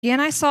Again,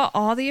 I saw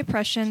all the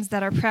oppressions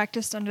that are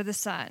practiced under the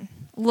sun.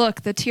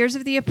 Look, the tears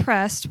of the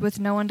oppressed, with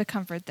no one to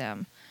comfort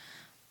them.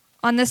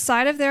 On the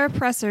side of their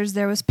oppressors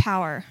there was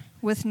power,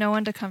 with no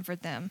one to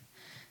comfort them.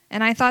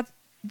 And I thought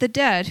the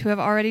dead who have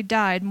already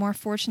died more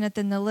fortunate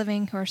than the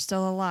living who are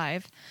still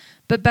alive.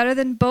 But better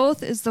than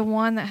both is the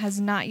one that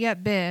has not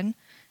yet been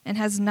and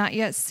has not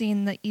yet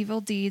seen the evil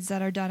deeds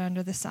that are done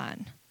under the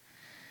sun.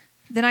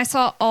 Then I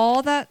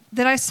saw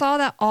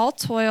that all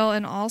toil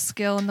and all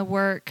skill in the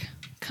work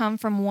come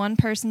from one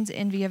person's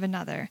envy of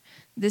another.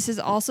 This is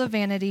also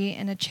vanity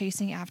and a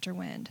chasing after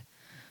wind.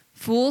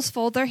 Fools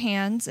fold their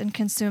hands and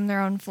consume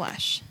their own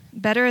flesh.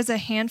 Better is a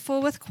handful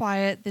with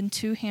quiet than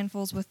 2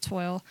 handfuls with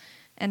toil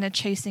and a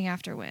chasing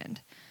after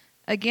wind.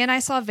 Again, I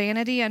saw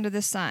vanity under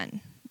the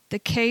sun, the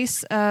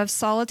case of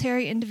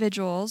solitary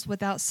individuals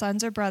without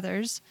sons or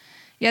brothers,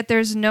 yet there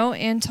is no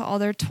end to all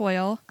their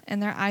toil,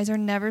 and their eyes are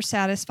never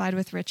satisfied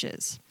with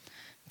riches.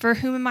 For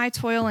whom am I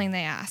toiling,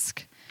 they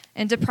ask,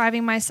 and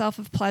depriving myself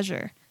of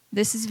pleasure?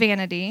 This is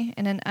vanity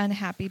and an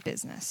unhappy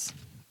business.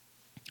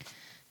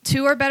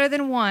 2 are better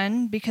than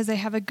 1 because they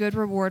have a good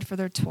reward for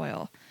their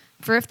toil.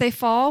 For if they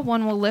fall,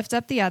 one will lift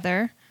up the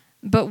other,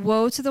 but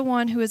woe to the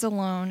one who is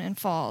alone and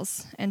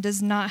falls and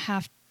does not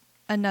have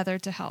another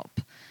to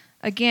help.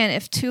 Again,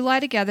 if 2 lie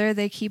together,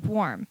 they keep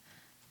warm.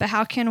 But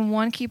how can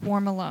one keep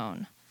warm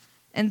alone?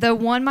 And though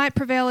one might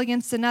prevail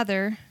against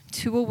another,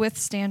 2 will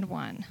withstand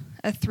one.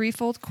 A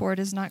threefold cord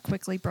is not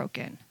quickly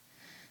broken.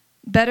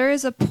 Better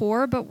is a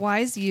poor but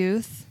wise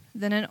youth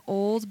than an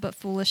old but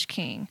foolish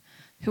king,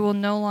 who will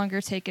no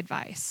longer take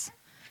advice.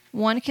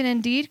 One can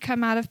indeed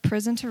come out of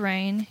prison to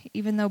reign,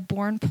 even though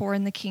born poor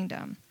in the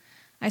kingdom.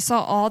 I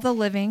saw all the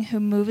living who,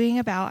 moving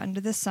about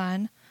under the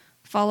sun,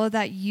 followed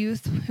that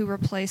youth who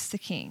replaced the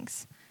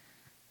kings.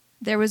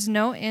 There was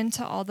no end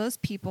to all those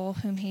people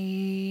whom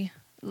he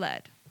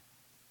led.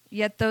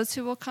 Yet those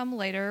who will come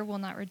later will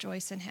not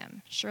rejoice in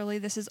him. Surely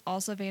this is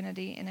also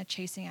vanity and a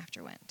chasing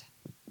after wind.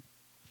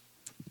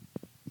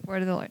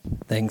 Word of the Lord.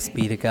 Thanks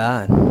be to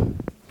God.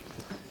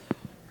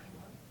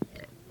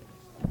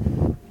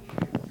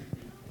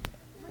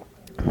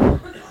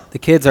 The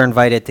kids are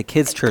invited to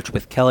Kids Church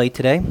with Kelly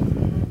today.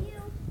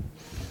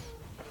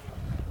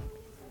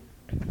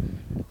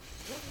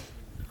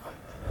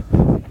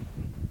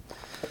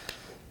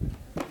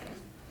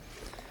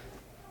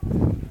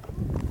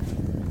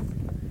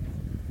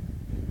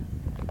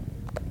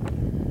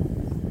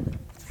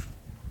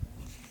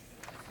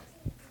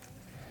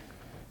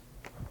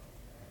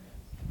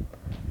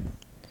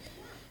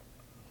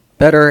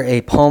 Better a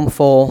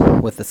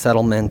palmful with the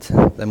settlement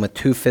than with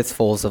 2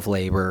 fistfuls of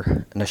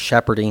labor and a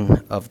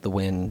shepherding of the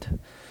wind,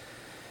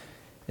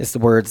 is the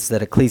words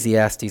that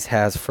Ecclesiastes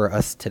has for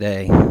us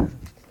today.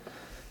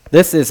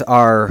 This is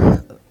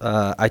our,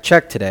 I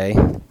checked today,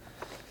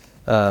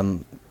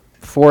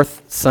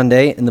 4th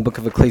Sunday in the book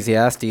of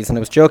Ecclesiastes, and I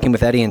was joking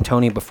with Eddie and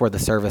Tony before the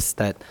service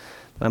that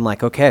I'm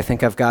like, okay, I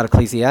think I've got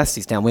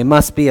Ecclesiastes down. We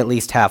must be at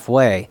least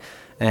halfway,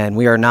 and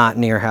we are not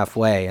near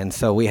halfway, and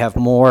so we have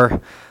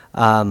more.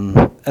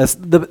 As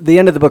the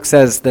end of the book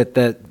says that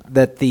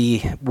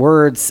the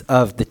words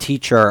of the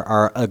teacher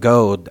are a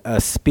goad, a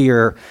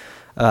spear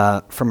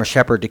from a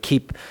shepherd to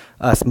keep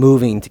us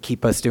moving, to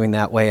keep us doing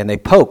that way, and they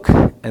poke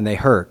and they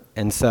hurt.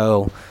 And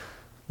so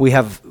we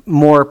have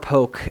more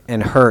poke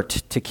and hurt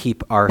to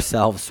keep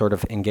ourselves sort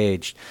of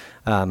engaged.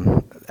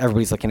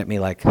 Everybody's looking at me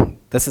like,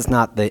 this is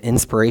not the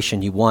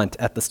inspiration you want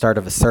at the start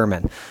of a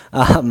sermon.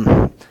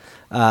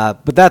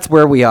 But that's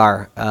where we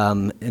are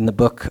in the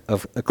book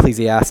of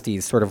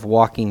Ecclesiastes, sort of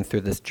walking through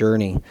this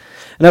journey.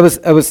 And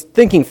I was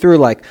thinking through,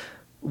 like,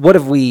 what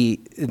have we,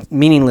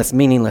 meaningless,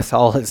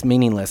 all is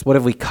meaningless. What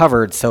have we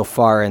covered so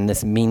far in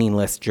this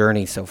meaningless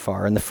journey so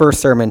far? In the first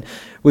sermon,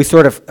 we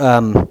sort of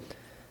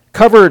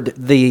covered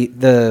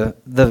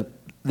the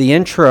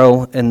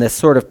intro and this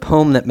sort of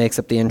poem that makes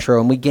up the intro,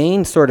 and we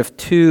gained sort of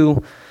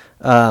 2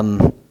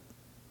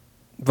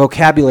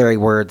 vocabulary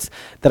words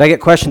that I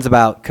get questions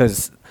about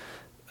because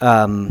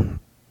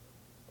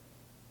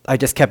I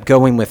just kept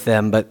going with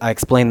them, but I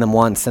explained them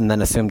once and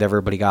then assumed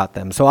everybody got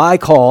them. So I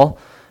call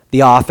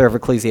the author of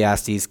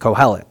Ecclesiastes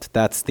Kohelet.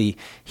 That's the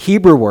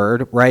Hebrew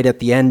word right at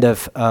the end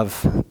of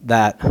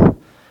that,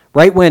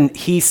 right when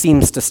he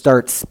seems to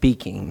start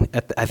speaking.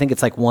 I think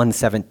it's like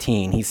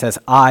 1:17. He says,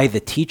 I,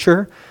 the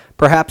teacher,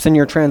 perhaps in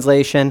your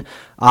translation,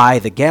 I,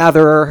 the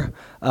gatherer,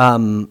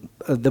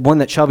 the one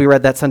that shall be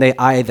read that Sunday,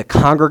 I, the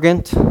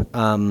congregant.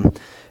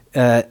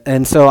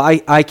 And so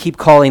I keep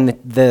calling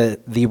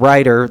the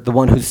writer, the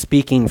one who's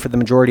speaking for the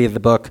majority of the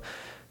book,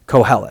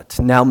 Kohelet.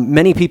 Now,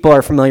 many people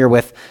are familiar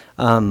with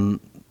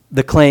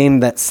the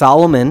claim that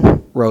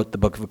Solomon wrote the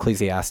book of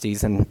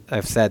Ecclesiastes, and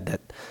I've said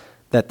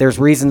that there's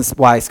reasons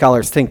why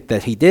scholars think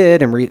that he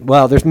did, and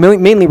there's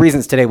mainly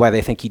reasons today why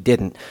they think he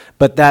didn't,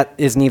 but that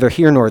is neither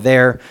here nor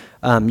there.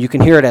 You can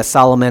hear it as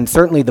Solomon.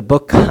 Certainly the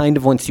book kind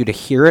of wants you to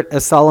hear it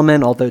as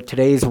Solomon, although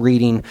today's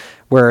reading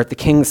where the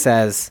king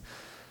says,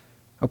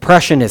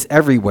 oppression is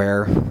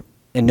everywhere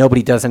and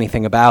nobody does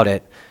anything about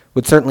it,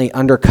 would certainly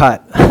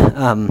undercut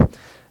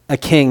a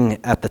king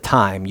at the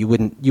time. You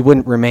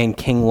wouldn't remain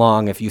king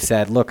long if you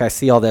said, look, I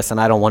see all this and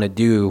I don't want to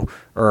do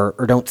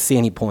or don't see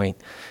any point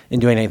in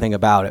doing anything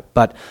about it.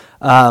 But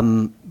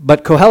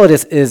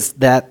Kohelet is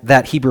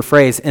that Hebrew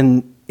phrase.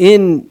 And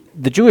in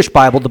the Jewish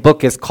Bible, the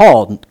book is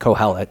called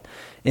Kohelet.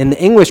 In the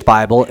English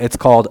Bible, it's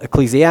called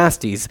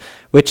Ecclesiastes,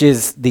 which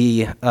is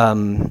the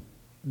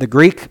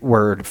Greek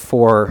word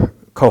for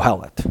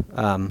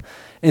Kohelet.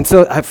 And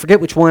so I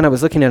forget which one. I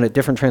was looking at a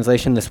different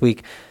translation this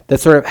week that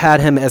sort of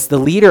had him as the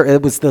leader.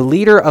 It was the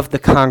leader of the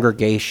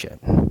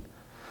congregation.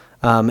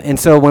 And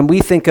so when we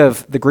think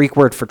of the Greek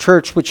word for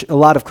church, which a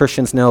lot of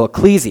Christians know,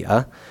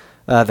 ecclesia,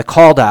 the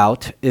called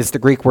out is the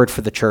Greek word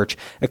for the church.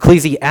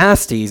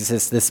 Ecclesiastes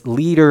is this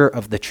leader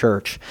of the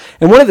church.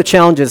 And one of the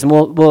challenges, and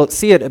we'll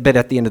see it a bit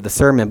at the end of the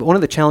sermon, but one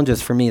of the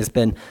challenges for me has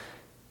been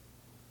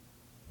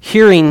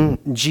hearing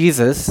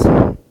Jesus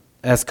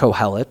as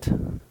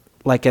Kohelet,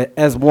 like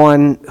as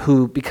one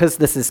who, because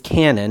this is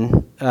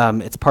canon,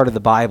 it's part of the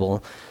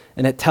Bible,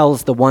 and it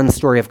tells the one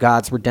story of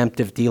God's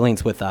redemptive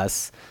dealings with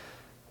us.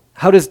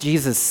 How does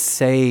Jesus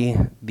say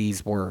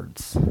these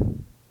words?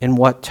 In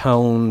what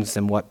tones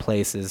and what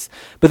places?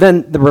 But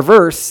then the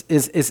reverse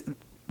is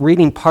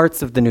reading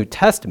parts of the New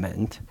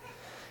Testament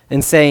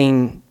and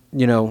saying,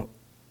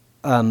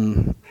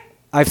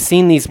 I've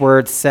seen these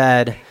words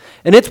said,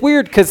 and it's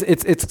weird because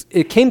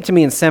it came to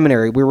me in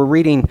seminary. We were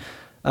reading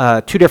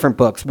two different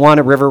books. One,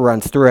 A River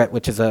Runs Through It,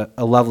 which is a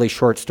lovely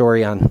short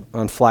story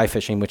on fly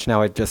fishing, which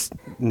now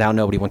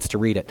nobody wants to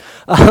read it.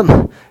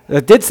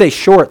 It did say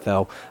short,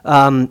 though.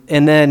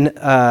 And then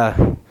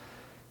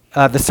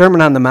the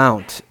Sermon on the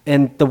Mount.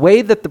 And the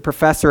way that the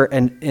professor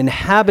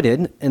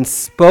inhabited and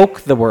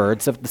spoke the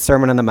words of the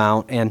Sermon on the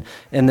Mount and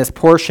this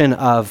portion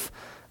of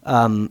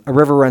A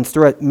River Runs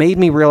Through It made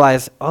me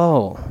realize,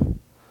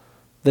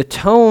 the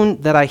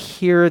tone that I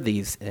hear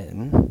these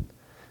in,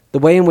 the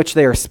way in which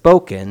they are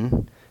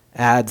spoken,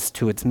 adds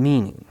to its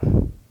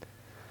meaning.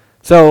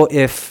 So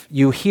if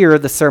you hear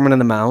the Sermon on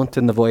the Mount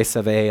in the voice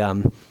of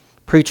a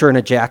preacher in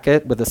a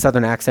jacket with a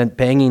southern accent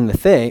banging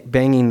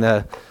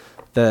the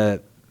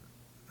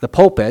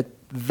pulpit,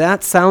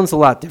 that sounds a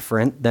lot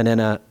different than in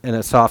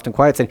a soft and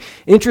quiet setting.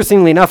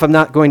 Interestingly enough, I'm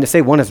not going to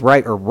say one is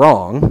right or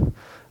wrong,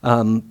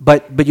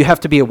 but you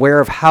have to be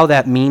aware of how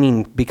that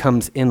meaning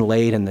becomes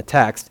inlaid in the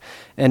text.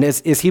 And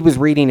as he was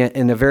reading it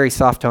in a very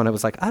soft tone, I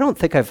was like, I don't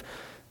think I've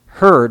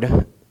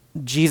heard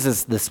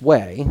Jesus this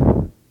way,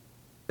 and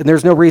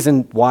there's no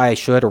reason why I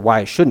should or why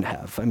I shouldn't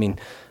have. I mean,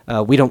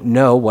 we don't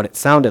know what it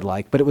sounded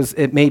like, but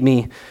it made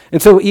me,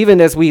 and so even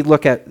as we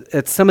look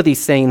at some of these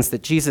sayings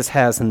that Jesus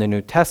has in the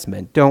New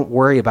Testament, don't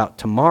worry about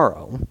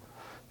tomorrow,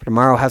 for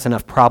tomorrow has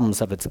enough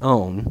problems of its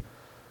own,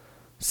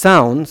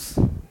 sounds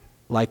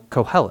like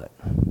Kohelet.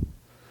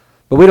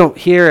 But we don't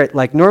hear it,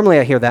 like normally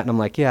I hear that and I'm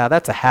like, yeah,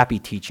 that's a happy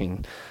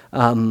teaching.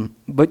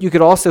 But you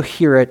could also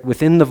hear it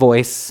within the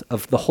voice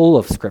of the whole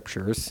of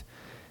Scriptures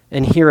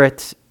and hear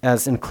it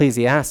as an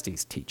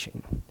Ecclesiastes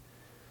teaching.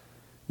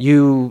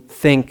 You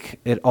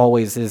think it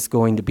always is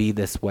going to be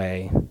this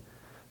way,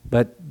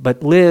 but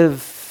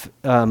live,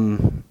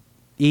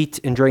 eat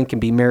and drink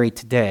and be merry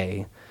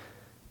today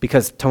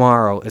because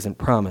tomorrow isn't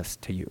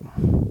promised to you.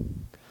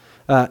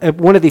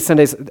 One of these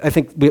Sundays, I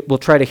think we'll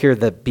try to hear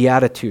the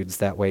Beatitudes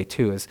that way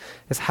too, is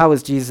how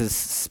is Jesus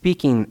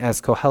speaking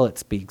as Kohelet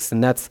speaks,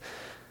 and that's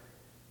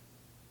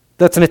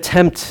an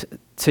attempt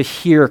to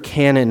hear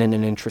canon in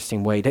an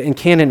interesting way. And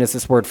canon is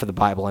this word for the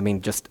Bible. I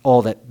mean, just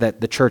all that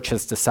the church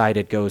has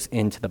decided goes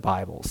into the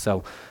Bible.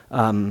 So,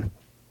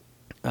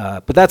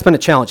 but that's been a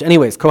challenge.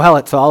 Anyways,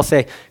 Kohelet. So I'll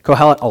say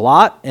Kohelet a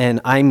lot,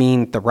 and I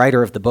mean the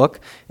writer of the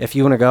book. If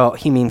you want to go,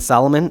 he means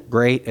Solomon,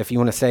 great. If you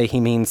want to say he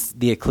means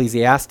the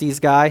Ecclesiastes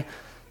guy,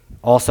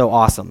 also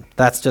awesome.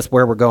 That's just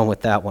where we're going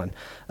with that one.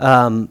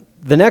 The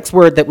next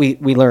word that we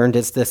learned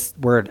is this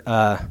word,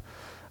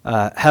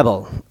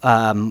 Hebel,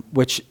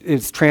 which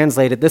is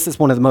translated, this is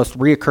one of the most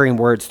reoccurring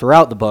words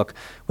throughout the book,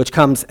 which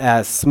comes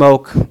as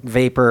smoke,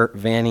 vapor,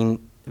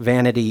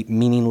 vanity,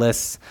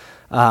 meaningless.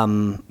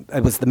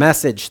 It was the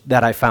Message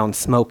that I found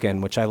smoke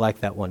in, which I like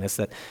that one, is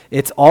that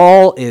it's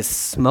all is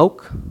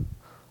smoke,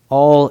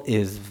 all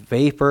is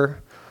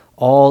vapor,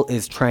 all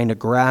is trying to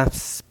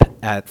grasp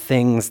at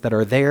things that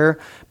are there,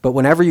 but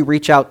whenever you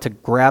reach out to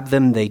grab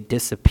them, they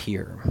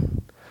disappear.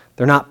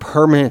 They're not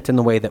permanent in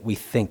the way that we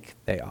think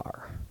they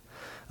are.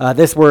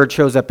 This word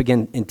shows up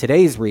again in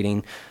today's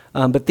reading,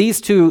 but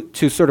these two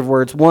sort of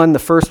words, the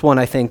first one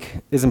I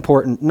think is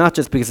important, not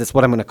just because it's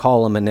what I'm going to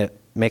call them and it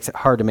makes it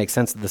hard to make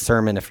sense of the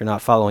sermon. If you're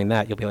not following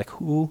that, you'll be like,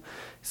 who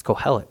is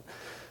Kohelet?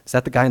 Is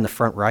that the guy in the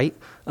front right?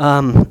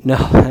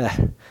 No.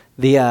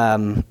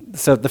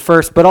 So the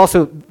first, but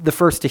also the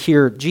first to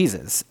hear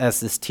Jesus as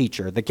this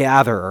teacher, the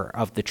gatherer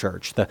of the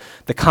church, the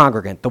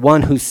congregant, the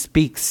one who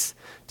speaks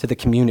to the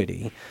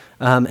community.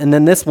 And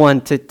then this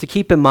one, to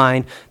keep in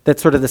mind that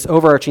sort of this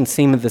overarching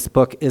theme of this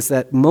book is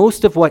that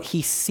most of what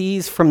he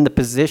sees from the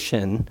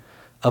position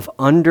of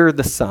under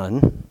the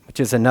sun, which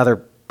is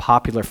another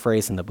popular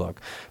phrase in the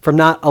book, from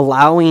not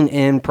allowing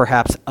in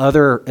perhaps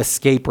other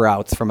escape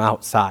routes from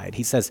outside.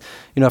 He says,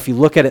 if you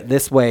look at it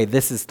this way,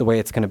 this is the way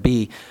it's going to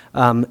be.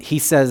 He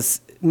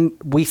says,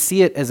 we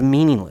see it as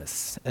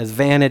meaningless, as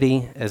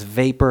vanity, as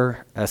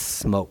vapor, as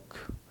smoke.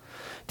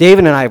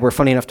 David and I were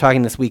funny enough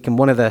talking this week, and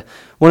one of the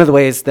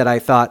ways that I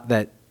thought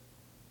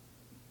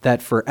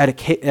that for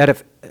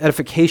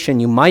edification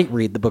you might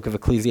read the book of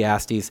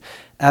Ecclesiastes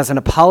as an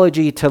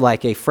apology to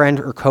like a friend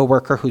or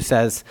coworker who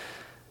says,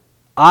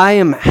 I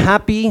am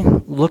happy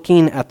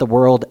looking at the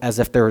world as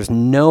if there is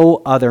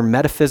no other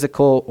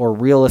metaphysical or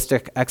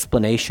realistic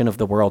explanation of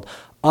the world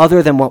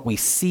other than what we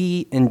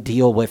see and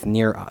deal with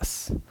near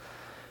us.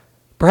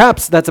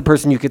 Perhaps that's a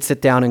person you could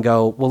sit down and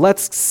go, well,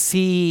 let's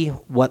see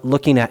what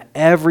looking at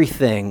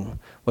everything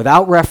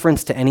without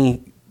reference to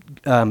any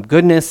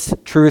goodness,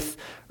 truth,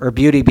 or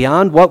beauty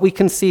beyond what we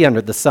can see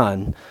under the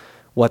sun,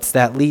 what's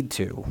that lead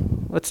to?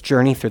 Let's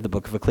journey through the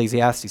book of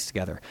Ecclesiastes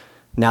together.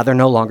 Now they're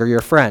no longer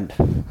your friend.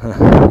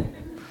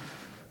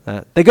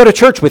 They go to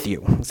church with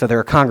you, so they're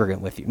a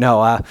congregant with you.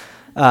 No,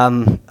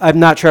 I'm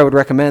not sure I would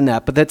recommend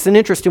that, but that's an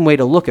interesting way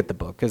to look at the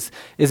book, is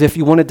if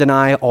you want to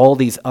deny all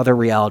these other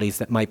realities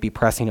that might be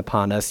pressing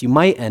upon us, you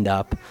might end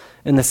up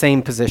in the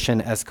same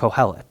position as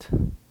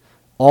Kohelet.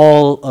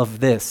 All of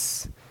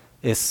this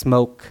is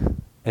smoke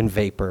and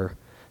vapor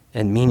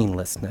and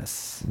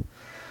meaninglessness.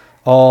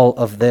 All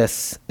of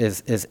this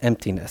is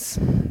emptiness.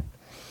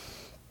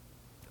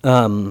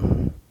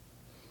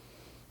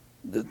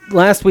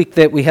 Last week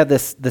that we had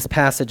this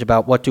passage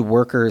about what do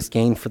workers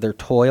gain for their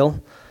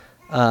toil.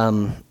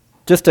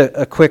 Just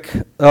a quick,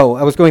 I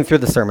was going through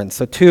the sermon.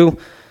 So the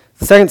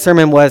second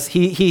sermon was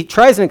he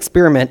tries an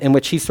experiment in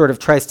which he sort of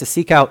tries to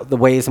seek out the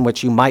ways in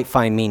which you might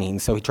find meaning.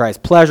 So he tries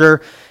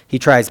pleasure, he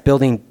tries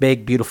building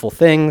big, beautiful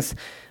things,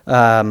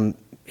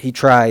 he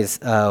tries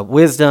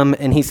wisdom,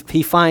 and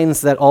he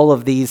finds that all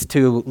of these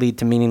two lead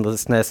to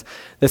meaninglessness.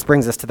 This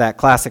brings us to that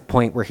classic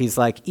point where he's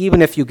like,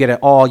 even if you get it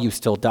all, you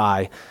still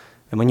die.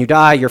 And when you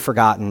die, you're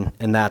forgotten,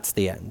 and that's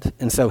the end.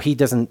 And so he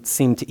doesn't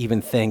seem to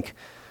even think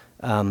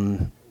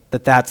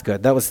that's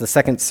good. That was the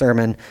second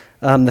sermon.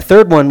 The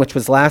third one, which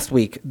was last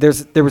week,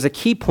 there was a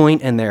key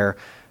point in there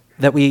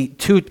that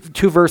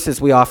two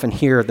verses we often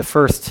hear. The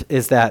first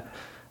is that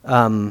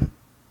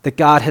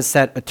God has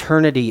set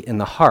eternity in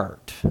the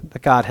heart,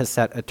 that God has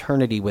set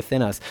eternity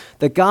within us,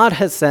 that God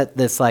has set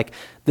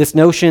this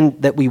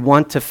notion that we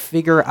want to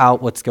figure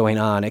out what's going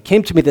on. It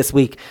came to me this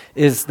week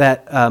is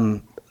that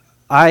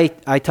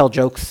I tell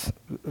jokes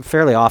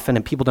fairly often,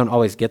 and people don't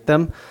always get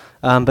them.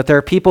 But there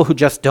are people who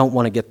just don't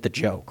want to get the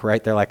joke,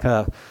 right? They're like,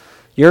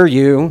 you're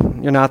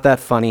not that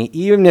funny.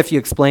 Even if you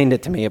explained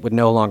it to me, it would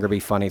no longer be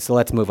funny, so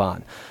let's move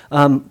on.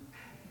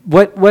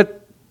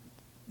 What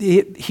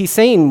he's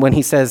saying when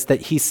he says that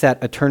he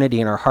set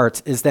eternity in our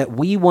hearts is that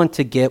we want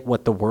to get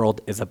what the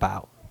world is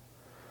about.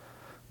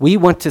 We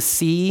want to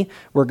see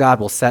where God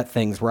will set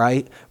things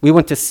right. We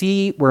want to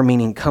see where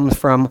meaning comes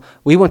from.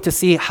 We want to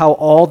see how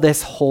all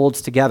this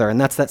holds together. And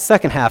that's that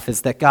second half,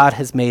 is that God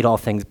has made all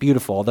things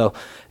beautiful. Although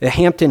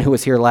Hampton, who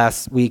was here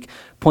last week,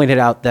 pointed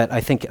out that I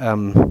think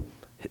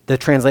the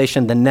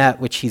translation, the net,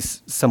 which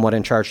he's somewhat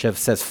in charge of,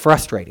 says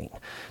frustrating.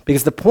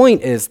 Because the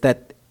point is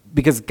that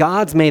because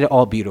God's made it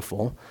all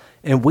beautiful,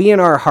 and we in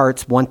our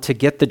hearts want to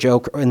get the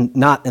joke, and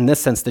not in this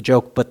sense the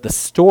joke, but the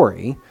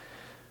story,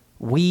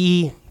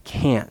 we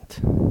can't.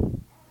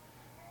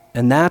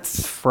 And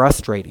that's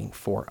frustrating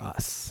for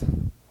us.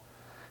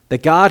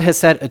 That God has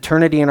set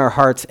eternity in our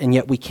hearts, and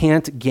yet we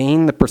can't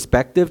gain the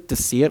perspective to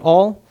see it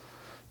all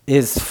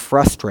is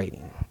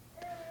frustrating.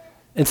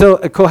 And so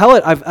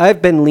Kohelet,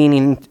 I've been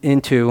leaning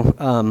into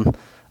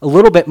a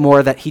little bit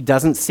more that he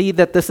doesn't see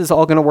that this is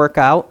all going to work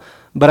out,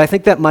 but I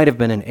think that might have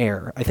been an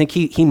error. I think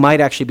he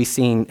might actually be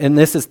seeing, and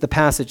this is the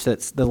passage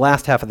that's the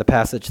last half of the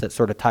passage that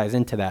sort of ties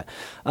into that.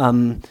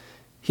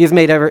 He has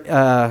made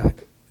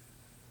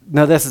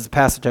no, this is the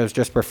passage I was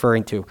just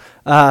referring to.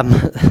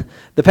 In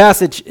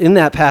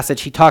that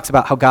passage, he talks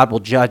about how God will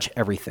judge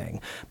everything.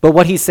 But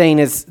what he's saying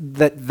is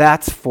that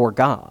that's for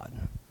God,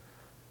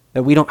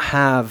 that we don't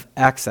have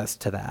access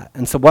to that.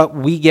 And so what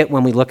we get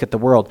when we look at the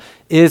world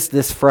is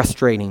this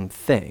frustrating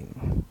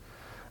thing.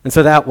 And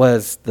so that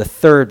was the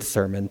third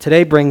sermon.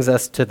 Today brings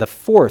us to the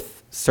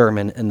fourth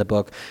sermon in the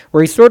book,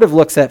 where he sort of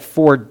looks at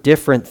four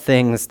different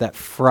things that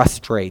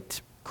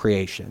frustrate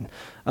creation.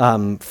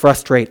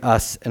 Frustrate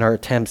us in our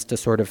attempts to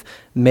sort of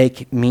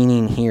make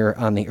meaning here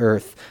on the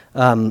earth.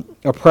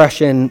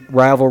 Oppression,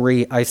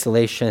 rivalry,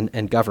 isolation,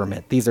 and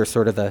government. These are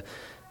sort of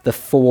the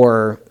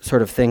four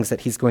sort of things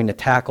that he's going to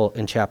tackle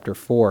in chapter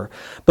 4.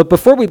 But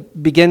before we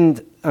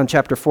begin on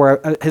chapter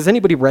 4, has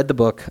anybody read the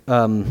book,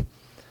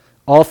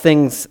 All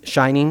Things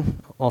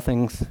Shining? All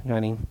Things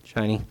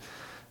Shining.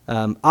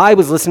 I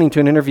was listening to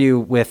an interview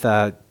with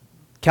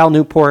Cal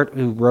Newport,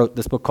 who wrote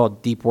this book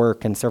called Deep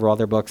Work, and several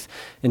other books,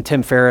 and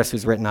Tim Ferriss,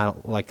 who's written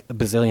like a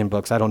bazillion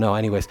books, I don't know,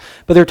 anyways.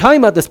 But they're talking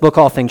about this book,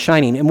 All Things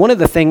Shining, and one of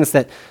the things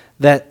that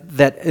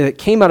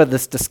came out of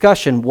this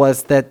discussion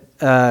was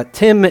that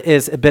Tim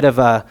is a bit of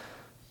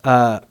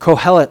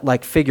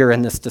Kohelet-like figure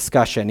in this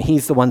discussion.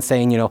 He's the one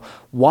saying,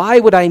 why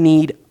would I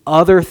need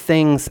other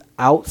things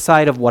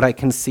outside of what I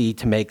can see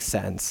to make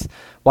sense?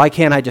 Why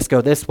can't I just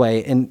go this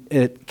way? And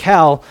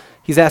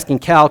he's asking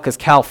Cal because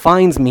Cal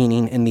finds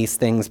meaning in these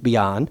things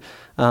beyond.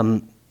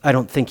 I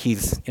don't think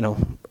he's,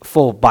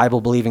 full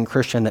Bible-believing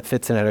Christian that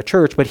fits in at a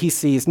church, but he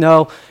sees,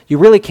 no, you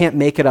really can't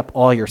make it up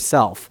all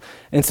yourself.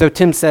 And so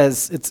Tim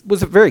says, it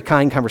was a very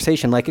kind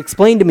conversation, like,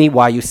 explain to me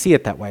why you see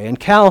it that way. And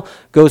Cal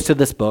goes to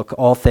this book,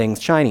 All Things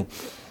Shiny.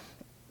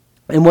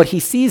 And what he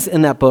sees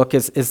in that book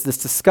is this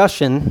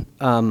discussion,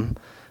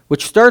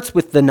 which starts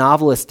with the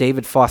novelist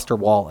David Foster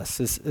Wallace,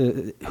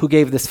 who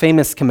gave this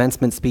famous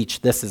commencement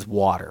speech, This is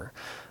Water.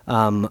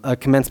 A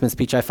commencement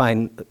speech I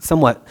find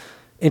somewhat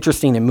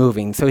interesting and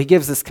moving. So he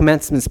gives this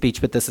commencement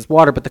speech, but This is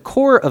Water. But the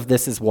core of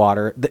This is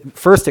Water,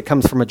 first it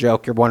comes from a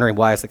joke. You're wondering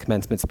why is the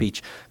commencement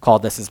speech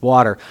called This is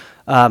Water.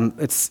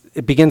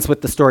 It begins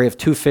with the story of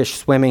two fish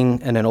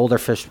swimming, and an older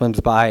fish swims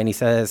by, and he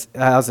says,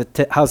 how's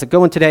it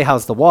going today?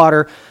 How's the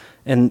water?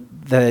 And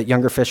the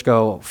younger fish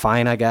go,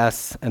 fine, I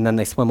guess. And then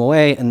they swim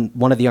away, and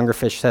one of the younger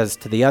fish says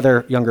to the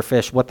other younger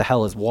fish, what the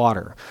hell is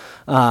water?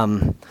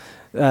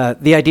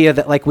 The idea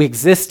that we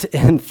exist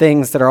in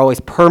things that are always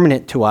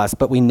permanent to us,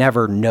 but we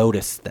never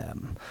notice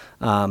them.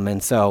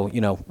 And so,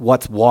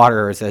 what's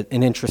water is an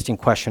interesting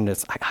question.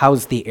 It's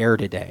how's the air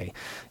today?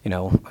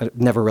 I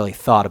never really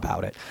thought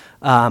about it.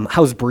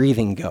 How's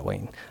breathing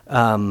going?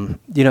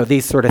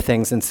 These sort of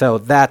things. And so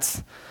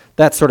that's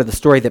sort of the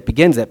story that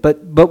begins it.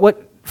 But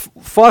what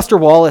Foster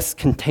Wallace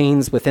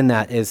contains within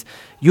that is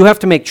you have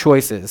to make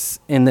choices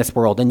in this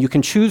world, and you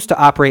can choose to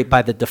operate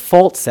by the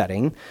default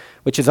setting,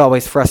 which is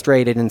always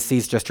frustrated and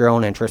sees just your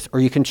own interests, or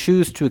you can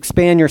choose to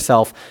expand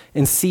yourself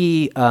and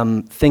see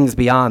things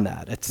beyond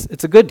that.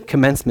 It's a good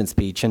commencement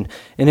speech and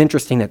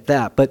interesting at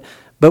that. But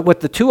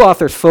what the two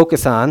authors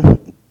focus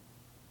on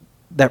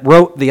that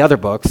wrote the other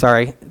book,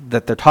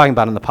 that they're talking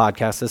about in the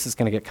podcast, this is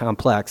going to get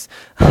complex,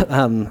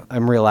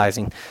 I'm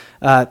realizing.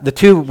 The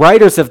two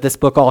writers of this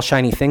book, All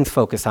Shiny Things,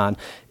 focus on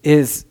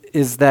is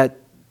that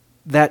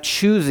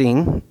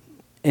choosing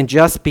and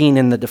just being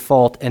in the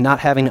default and not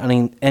having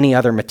any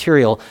other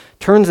material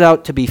turns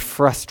out to be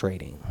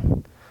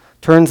frustrating,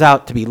 turns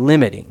out to be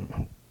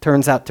limiting,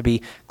 turns out to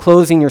be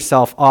closing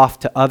yourself off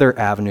to other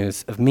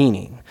avenues of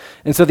meaning.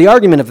 And so the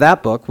argument of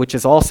that book, which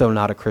is also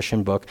not a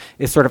Christian book,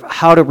 is sort of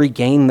how to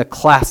regain the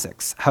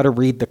classics, how to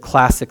read the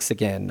classics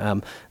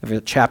again.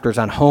 Chapters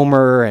on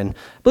Homer, and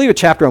I believe a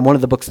chapter on one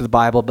of the books of the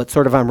Bible, but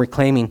sort of on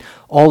reclaiming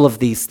all of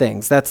these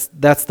things. That's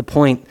the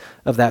point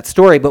of that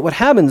story. But what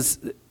happens,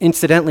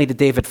 incidentally, to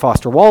David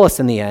Foster Wallace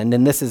in the end,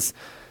 and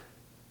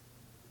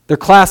they're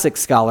classic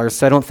scholars,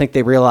 so I don't think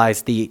they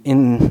realize the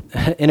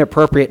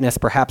inappropriateness,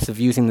 perhaps, of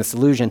using this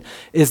illusion,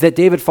 is that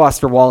David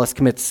Foster Wallace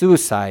commits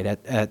suicide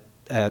at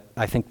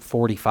I think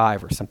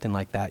 45 or something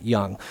like that,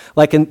 young.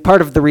 And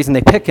part of the reason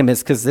they pick him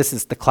is because this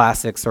is the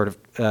classic sort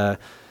of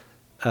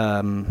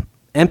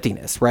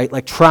emptiness,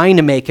 right? Trying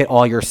to make it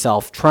all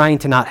yourself, trying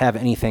to not have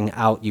anything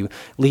out you,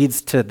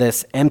 leads to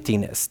this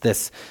emptiness,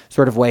 this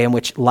sort of way in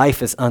which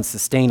life is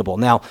unsustainable.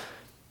 Now,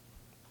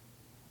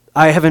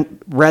 I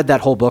haven't read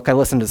that whole book. I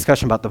listened to a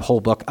discussion about the whole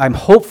book. I'm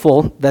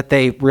hopeful that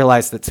they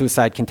realize that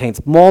suicide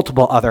contains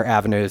multiple other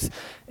avenues,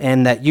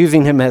 and that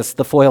using him as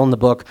the foil in the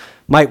book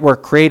might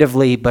work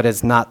creatively, but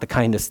is not the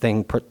kindest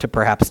thing to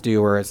perhaps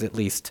do, or is at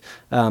least.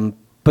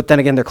 But then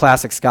again, they're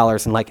classic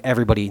scholars, and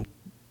everybody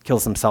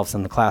kills themselves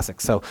in the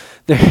classics. So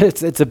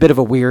it's a bit of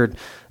a weird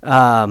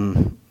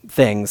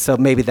thing. So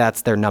maybe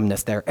that's their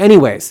numbness there.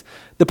 Anyways,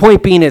 the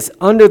point being is,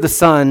 Under the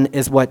Sun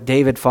is what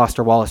David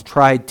Foster Wallace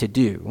tried to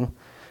do.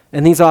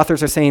 And these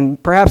authors are saying,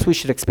 perhaps we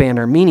should expand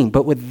our meaning.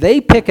 But what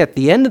they pick at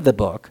the end of the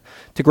book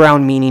to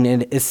ground meaning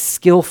in is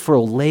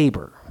skillful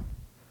labor.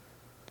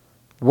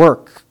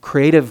 Work,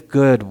 creative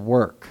good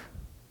work.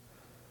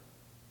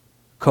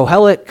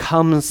 Kohelet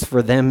comes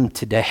for them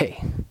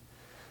today.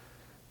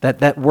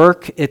 That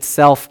work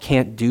itself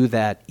can't do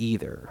that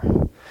either.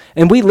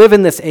 And we live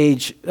in this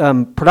age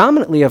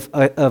predominantly of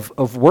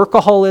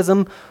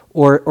workaholism,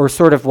 or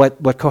sort of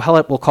what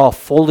Kohelet will call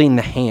folding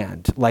the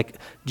hand,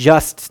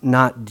 just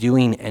not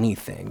doing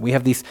anything. We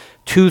have these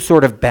two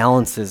sort of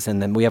balances in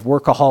them. We have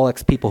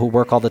workaholics, people who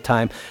work all the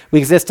time. We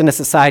exist in a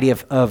society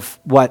of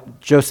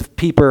what Joseph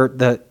Pieper,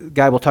 the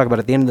guy we'll talk about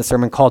at the end of the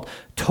sermon, called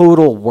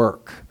total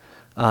work.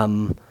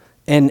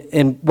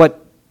 And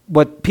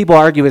what people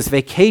argue is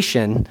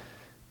vacation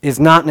is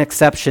not an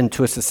exception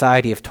to a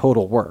society of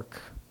total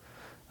work.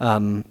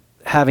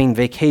 Having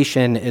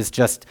vacation is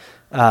just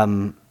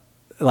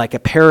a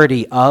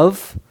parody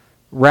of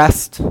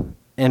rest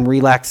and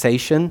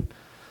relaxation,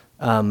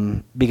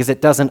 because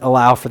it doesn't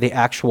allow for the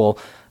actual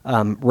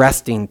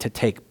resting to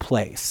take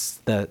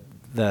place,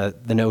 the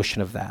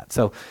notion of that.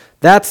 So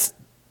that's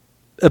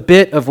a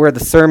bit of where the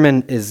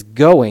sermon is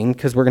going,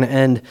 because we're going to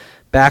end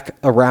back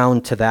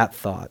around to that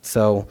thought.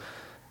 So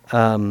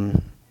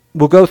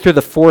we'll go through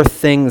the four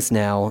things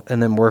now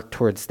and then work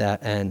towards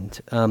that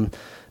end.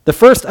 The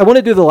first, I want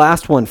to do the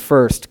last one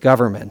first,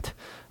 government.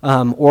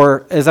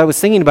 Or as I was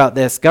thinking about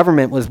this,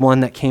 government was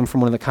one that came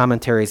from one of the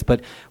commentaries.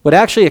 But what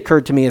actually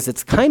occurred to me is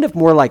it's kind of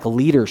more like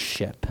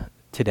leadership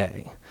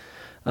today.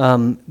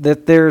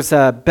 That there's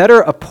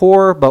better a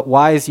poor but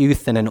wise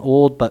youth than an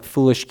old but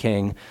foolish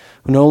king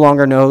who no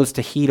longer knows to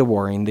heed a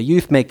warning. The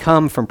youth may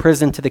come from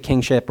prison to the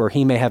kingship, or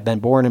he may have been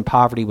born in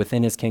poverty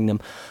within his kingdom.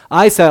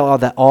 I saw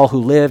that all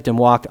who lived and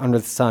walked under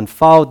the sun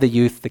followed the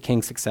youth, the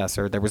king's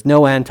successor. There was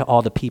no end to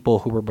all the people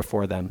who were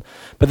before them.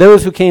 But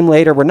those who came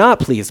later were not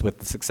pleased with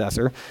the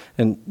successor.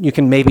 And you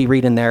can maybe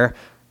read in there,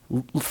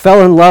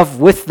 fell in love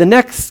with the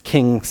next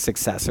king's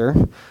successor.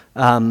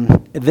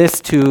 This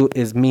too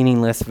is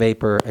meaningless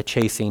vapor, a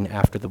chasing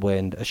after the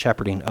wind, a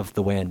shepherding of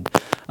the wind.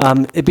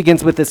 It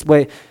begins with this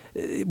way.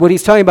 What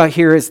he's talking about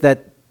here is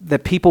that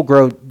people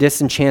grow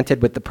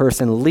disenchanted with the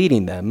person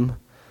leading them,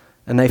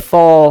 and they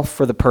fall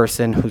for the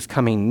person who's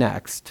coming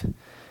next.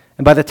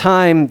 And by the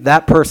time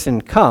that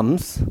person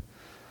comes,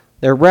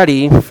 they're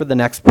ready for the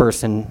next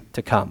person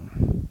to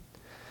come.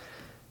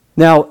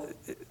 Now,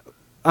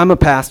 I'm a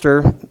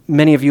pastor.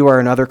 Many of you are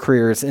in other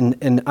careers,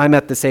 and I'm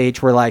at this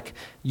age where, like,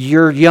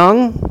 you're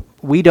young,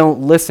 we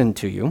don't listen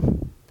to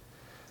you.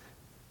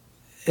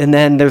 And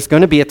then there's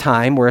going to be a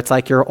time where it's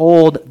like you're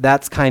old,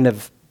 that's kind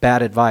of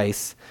bad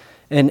advice.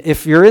 And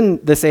if you're in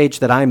this age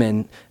that I'm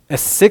in, a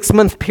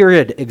 6-month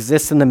period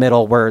exists in the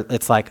middle where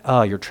it's like,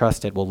 oh, you're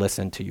trusted, we'll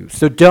listen to you.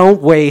 So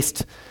don't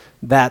waste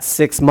that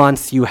 6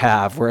 months you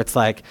have where it's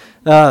like,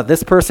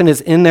 this person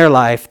is in their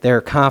life,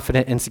 they're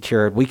confident and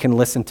secured, we can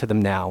listen to them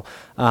now.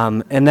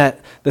 And that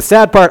the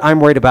sad part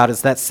I'm worried about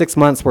is that 6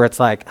 months where it's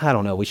like, I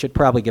don't know, we should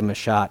probably give them a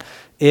shot,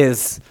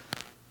 is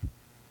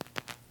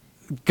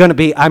going to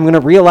be, I'm going to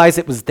realize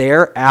it was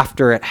there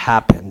after it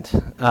happened.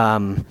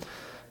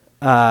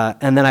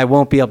 And then I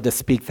won't be able to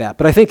speak that.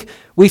 But I think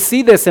we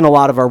see this in a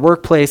lot of our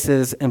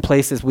workplaces and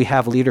places we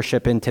have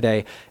leadership in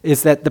today,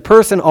 is that the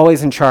person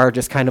always in charge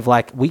is kind of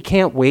like, we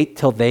can't wait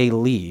till they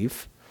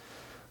leave.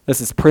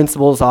 This is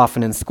principals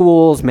often in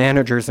schools,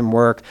 managers in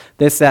work,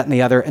 this, that, and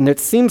the other. And it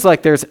seems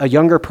like there's a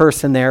younger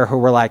person there who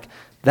we're like,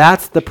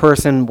 that's the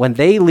person, when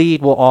they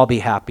lead, we'll all be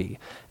happy.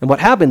 And what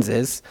happens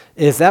is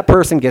that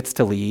person gets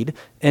to lead,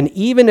 and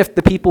even if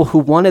the people who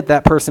wanted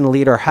that person to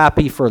lead are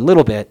happy for a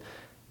little bit,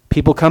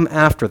 people come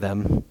after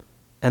them,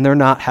 and they're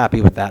not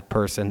happy with that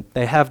person.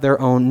 They have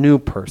their own new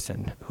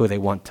person who they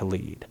want to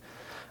lead.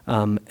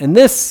 And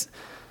this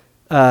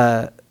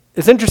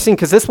is interesting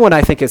because this one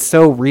I think is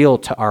so real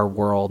to our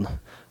world.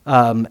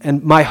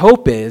 And my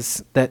hope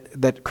is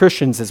that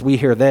Christians, as we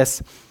hear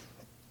this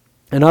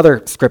and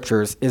other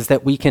scriptures, is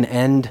that we can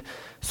end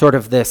sort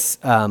of this,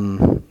 I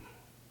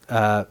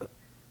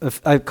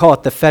call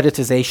it the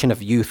fetishization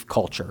of youth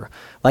culture.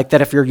 Like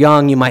that if you're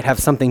young, you might have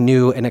something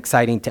new and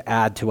exciting to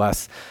add to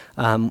us,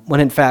 when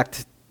in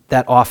fact,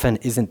 that often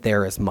isn't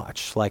there as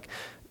much. Like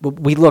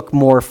we look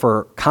more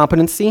for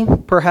competency,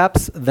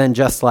 perhaps, than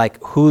just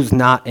like who's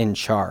not in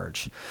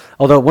charge.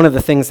 Although one of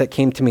the things that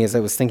came to me as I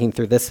was thinking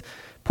through this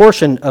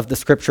portion of the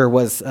scripture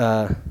was,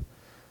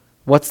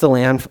 what's the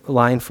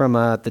line from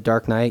The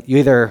Dark Knight? You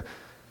either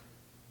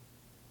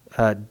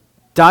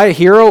die a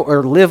hero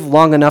or live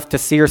long enough to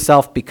see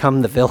yourself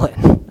become the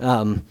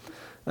villain.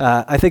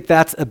 I think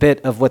that's a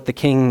bit of what the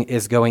king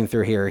is going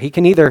through here. He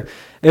can either,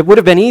 it would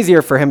have been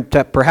easier for him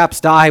to perhaps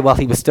die while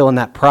he was still in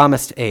that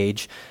promised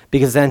age,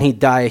 because then he'd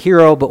die a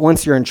hero, but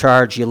once you're in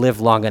charge, you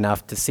live long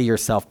enough to see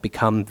yourself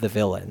become the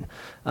villain.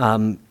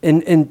 And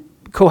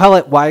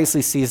Kohelet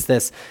wisely sees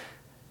this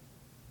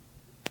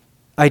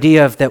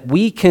idea of that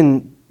we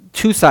can,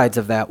 two sides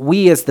of that.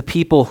 We as the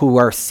people who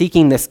are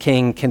seeking this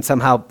king can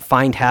somehow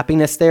find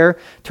happiness there.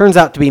 Turns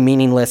out to be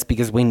meaningless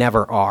because we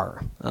never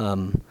are.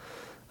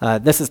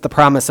 This is the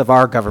promise of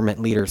our government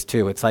leaders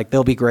too. It's like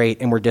they'll be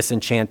great and we're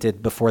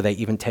disenchanted before they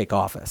even take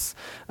office.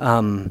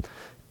 But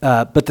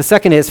the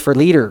second is for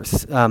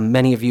leaders.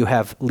 Many of you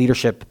have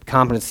leadership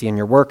competency in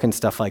your work and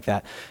stuff like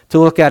that. To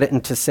look at it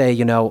and to say,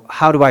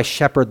 how do I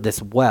shepherd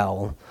this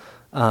well?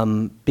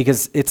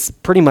 Because it's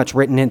pretty much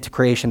written into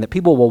creation that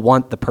people will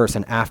want the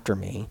person after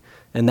me,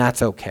 and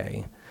that's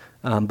okay.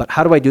 But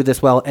how do I do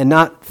this well and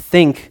not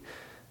think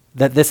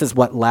that this is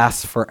what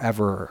lasts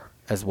forever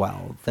as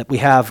well, that we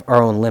have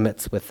our own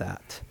limits with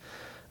that.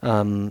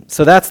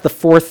 So that's the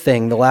fourth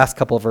thing, the last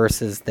couple of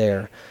verses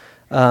there.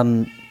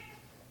 The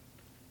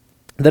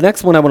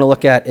next one I want to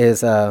look at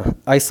is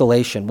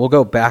isolation. We'll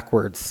go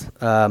backwards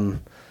for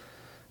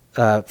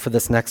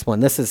this next one.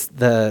 This is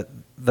the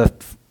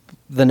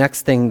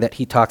next thing that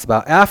he talks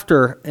about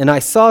after, and I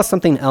saw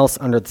something else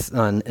under the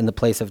sun in the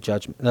place of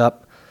judgment.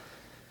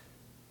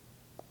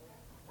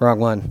 Wrong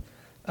one.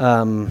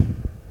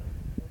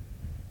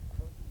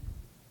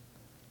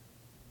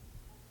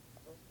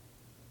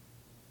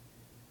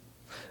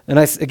 And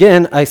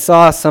I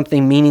saw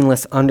something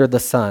meaningless under the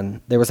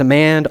sun. There was a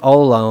man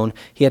all alone.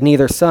 He had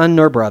neither son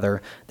nor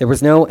brother. There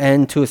was no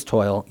end to his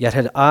toil, yet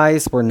his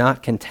eyes were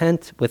not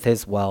content with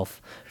his wealth.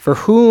 For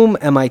whom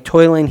am I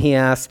toiling, he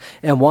asked,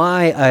 and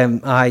why am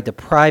I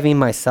depriving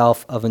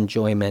myself of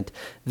enjoyment?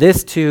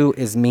 This too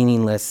is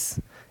meaningless,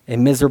 a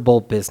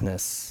miserable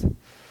business.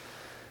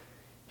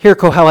 Here,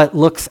 Kohelet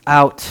looks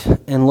out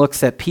and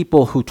looks at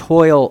people who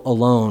toil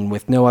alone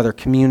with no other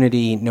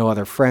community, no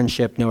other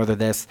friendship, no other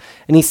this.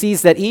 And he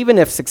sees that even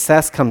if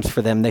success comes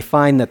for them, they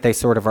find that they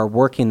sort of are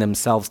working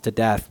themselves to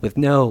death with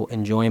no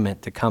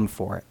enjoyment to come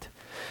for it.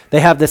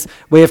 They have this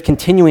way of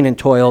continuing in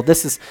toil.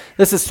 This is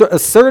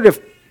assertive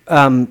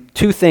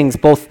two things,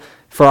 both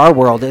for our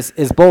world,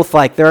 is both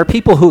like there are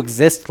people who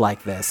exist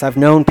like this. I've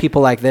known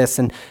people like this,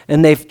 and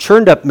they've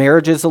churned up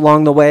marriages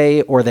along the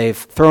way, or they've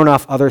thrown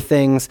off other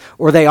things,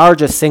 or they are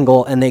just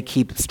single and they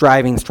keep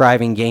striving,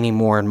 gaining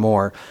more and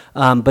more.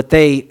 But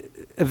they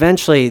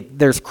eventually,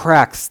 there's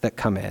cracks that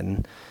come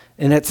in.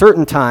 And at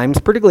certain times,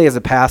 particularly as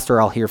a pastor,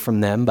 I'll hear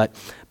from them, but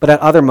at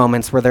other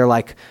moments where they're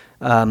like,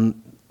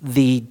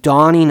 the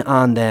dawning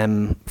on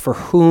them, for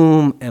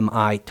whom am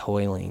I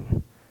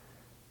toiling?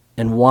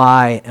 And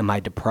why am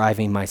I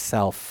depriving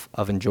myself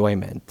of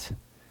enjoyment?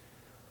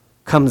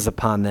 Comes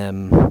upon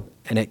them,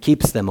 and it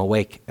keeps them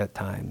awake at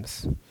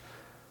times.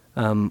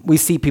 We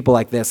see people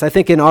like this. I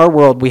think in our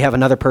world we have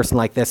another person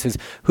like this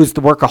who's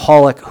the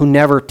workaholic who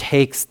never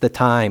takes the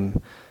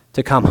time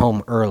to come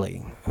home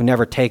early, who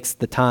never takes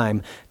the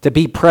time to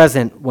be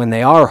present when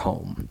they are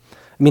home.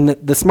 I mean,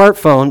 the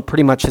smartphone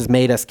pretty much has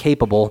made us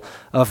capable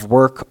of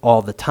work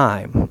all the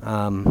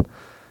time.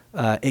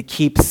 It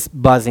keeps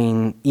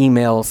buzzing,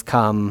 emails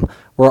come.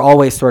 We're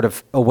always sort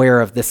of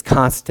aware of this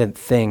constant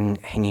thing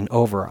hanging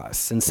over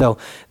us. And so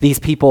these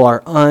people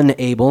are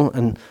unable,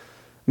 and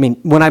I mean,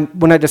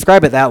 when I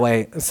describe it that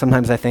way,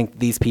 sometimes I think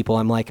these people,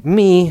 I'm like,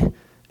 me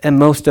and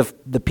most of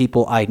the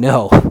people I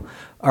know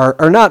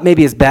are not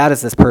maybe as bad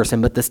as this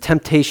person, but this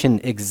temptation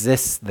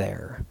exists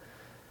there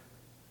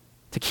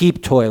to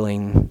keep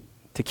toiling,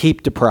 to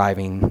keep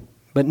depriving,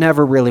 but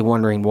never really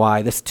wondering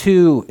why. This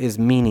too is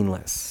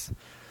meaningless.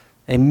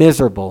 A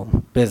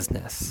miserable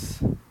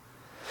business.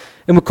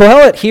 And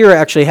Kohelet here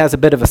actually has a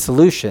bit of a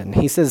solution.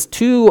 He says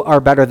two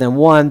are better than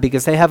one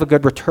because they have a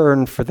good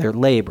return for their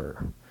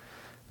labor.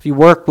 If you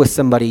work with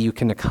somebody, you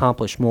can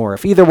accomplish more.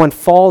 If either one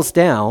falls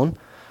down,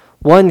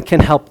 one can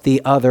help the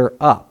other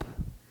up.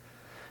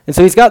 And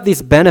so he's got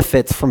these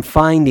benefits from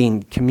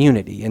finding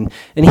community. And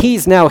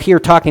he's now here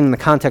talking in the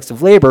context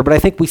of labor, but I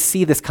think we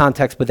see this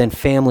context within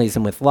families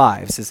and with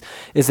lives,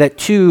 is that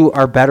two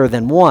are better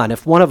than one.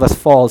 If one of us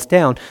falls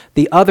down,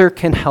 the other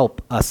can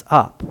help us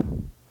up.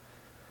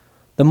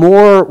 The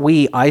more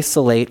we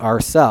isolate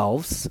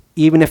ourselves,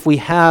 even if we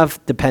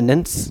have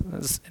dependents,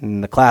 as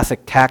in the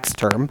classic tax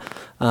term,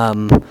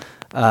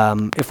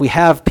 if we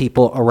have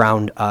people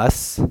around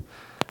us,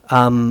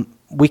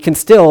 we can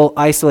still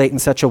isolate in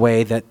such a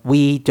way that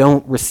we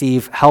don't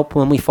receive help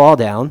when we fall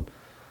down,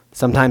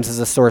 sometimes as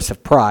a source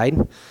of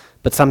pride,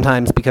 but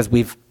sometimes because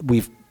we've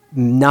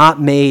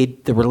not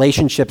made the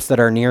relationships that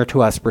are near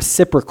to us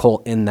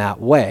reciprocal in that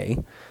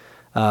way.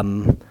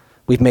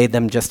 We've made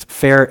them just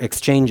fair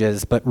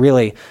exchanges, but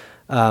really,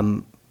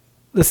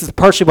 this is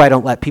partially why I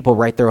don't let people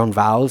write their own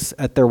vows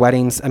at their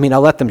weddings. I mean,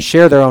 I'll let them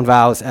share their own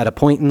vows at a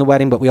point in the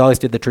wedding, but we always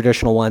did the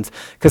traditional ones.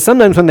 Because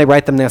sometimes when they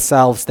write them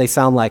themselves, they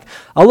sound like,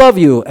 I'll love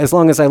you as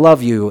long as I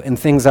love you, and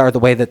things are the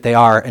way that they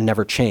are and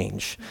never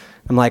change.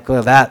 I'm like,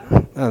 well,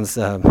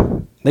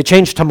 they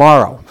change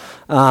tomorrow.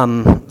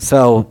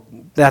 So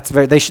that's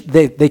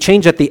they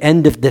change at the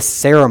end of this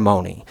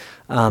ceremony.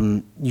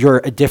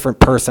 You're a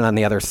different person on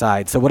the other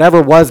side. So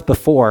whatever was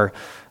before,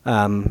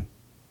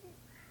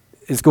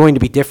 is going to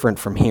be different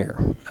from here.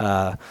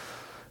 So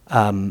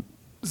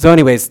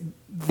anyways,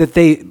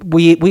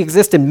 we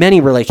exist in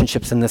many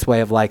relationships in this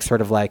way of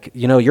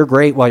you're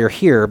great while you're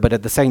here, but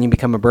at the second you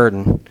become a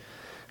burden,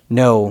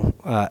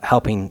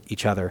 helping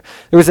each other.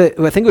 I think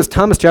it was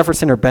Thomas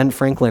Jefferson or Ben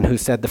Franklin who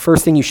said the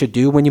first thing you should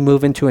do when you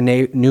move into a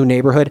new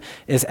neighborhood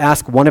is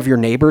ask one of your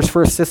neighbors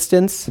for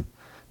assistance.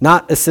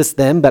 Not assist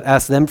them, but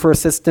ask them for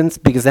assistance,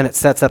 because then it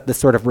sets up this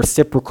sort of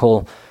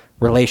reciprocal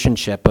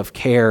relationship of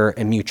care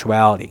and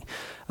mutuality.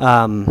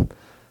 So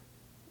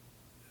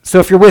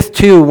if you're with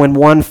two, when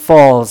one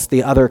falls,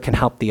 the other can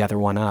help the other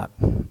one up.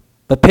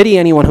 But pity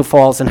anyone who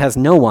falls and has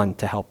no one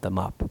to help them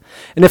up.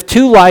 And if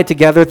two lie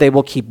together, they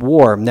will keep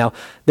warm. Now,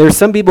 there's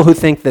some people who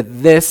think that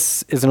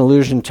this is an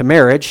allusion to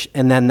marriage,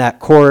 and then that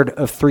cord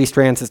of three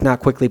strands is not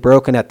quickly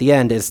broken at the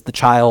end is the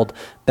child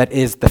that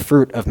is the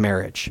fruit of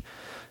marriage.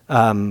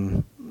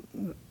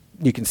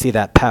 You can see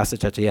that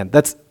passage at the end.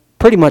 That's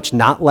pretty much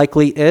not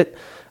likely it.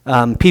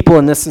 People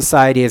in this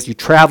society, as you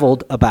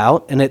traveled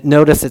about, and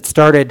notice it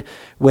started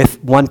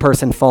with one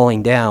person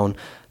falling down,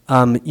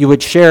 you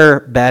would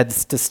share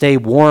beds to stay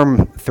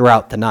warm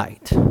throughout the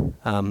night.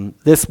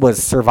 This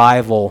was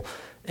survival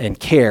and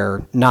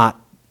care,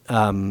 not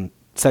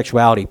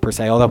sexuality per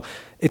se, although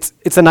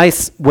it's a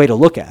nice way to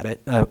look at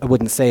it. I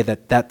wouldn't say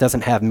that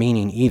doesn't have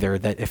meaning either,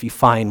 that if you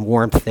find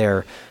warmth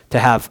there to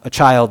have a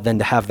child, then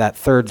to have that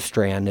third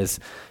strand is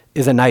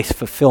a nice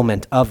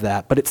fulfillment of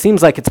that. But it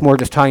seems like it's more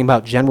just talking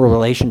about general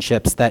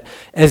relationships, that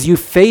as you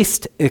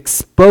faced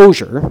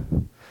exposure,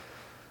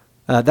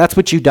 that's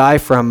what you die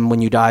from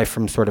when you die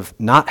from sort of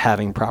not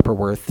having proper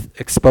worth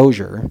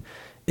exposure.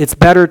 It's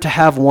better to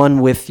have one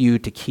with you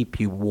to keep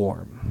you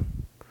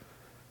warm.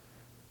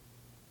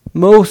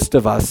 Most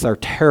of us are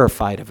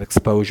terrified of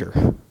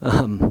exposure.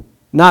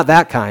 Not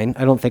that kind.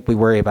 I don't think we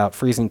worry about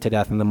freezing to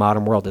death in the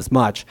modern world as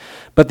much,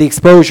 but the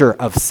exposure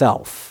of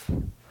self.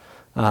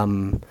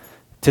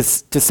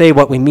 To say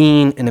what we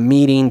mean in a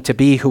meeting, to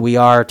be who we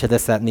are, to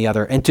this, that, and the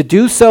other. And to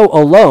do so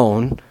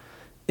alone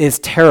is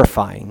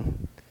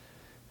terrifying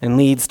and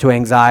leads to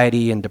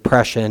anxiety and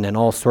depression and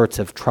all sorts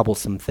of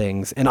troublesome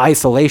things and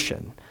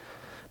isolation.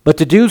 But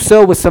to do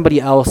so with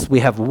somebody else, we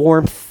have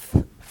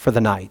warmth for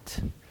the night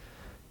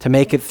to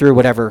make it through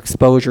whatever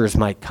exposures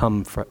might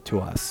come to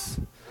us.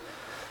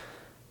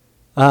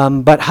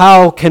 But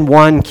how can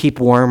one keep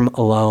warm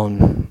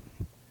alone?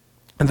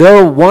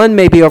 Though one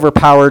may be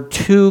overpowered,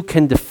 two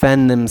can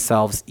defend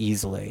themselves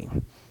easily.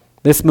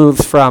 This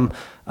moves from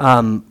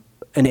an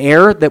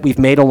error that we've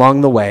made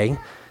along the way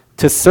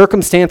to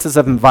circumstances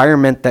of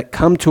environment that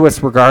come to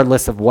us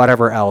regardless of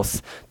whatever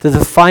else, to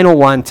the final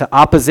one, to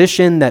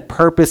opposition that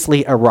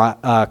purposely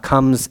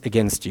comes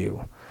against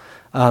you.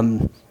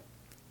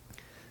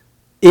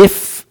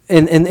 If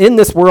in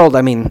this world,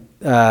 in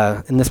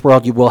this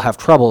world you will have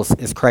troubles,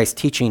 is Christ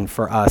teaching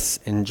for us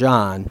in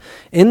John.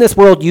 In this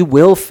world you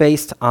will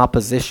face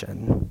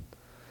opposition.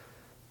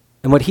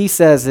 And what he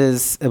says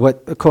is,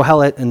 what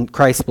Kohelet and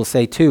Christ will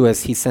say too,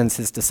 as he sends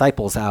his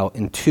disciples out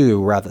in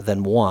two rather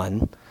than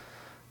one,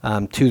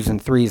 twos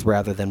and threes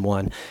rather than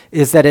one,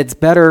 is that it's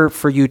better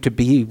for you to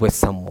be with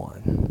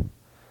someone.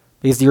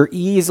 Because you're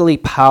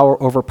easily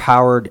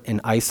overpowered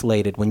and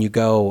isolated when you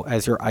go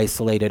as your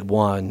isolated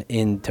one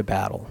into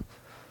battle.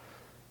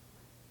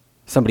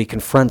 Somebody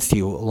confronts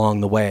you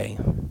along the way.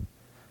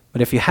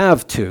 But if you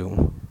have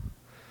two,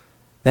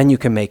 then you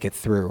can make it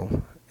through.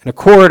 And a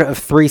cord of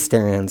three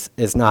strands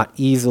is not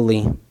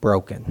easily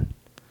broken.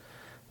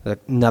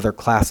 Another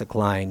classic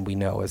line we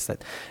know is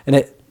that,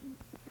 and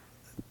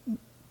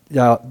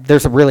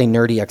there's a really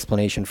nerdy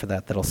explanation for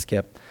that I'll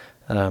skip.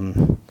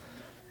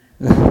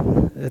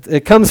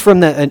 It comes from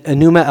the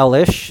Enuma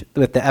Elish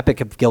with the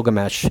Epic of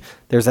Gilgamesh.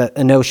 There's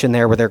a notion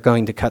there where they're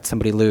going to cut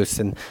somebody loose,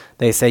 and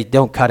they say,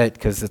 don't cut it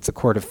because it's a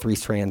cord of three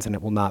strands and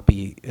it will not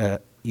be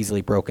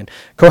easily broken.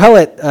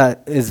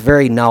 Kohelet is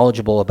very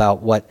knowledgeable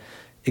about what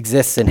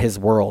exists in his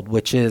world,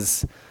 which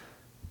is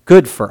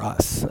good for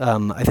us.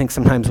 I think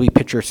sometimes we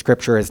picture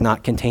Scripture as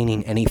not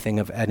containing anything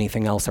of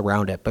anything else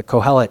around it, but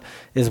Kohelet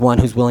is one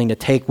who's willing to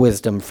take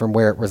wisdom from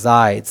where it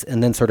resides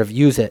and then sort of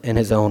use it in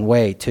his own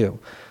way, too.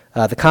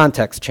 The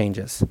context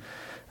changes.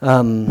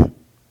 We'll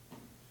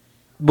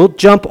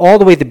jump all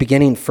the way to the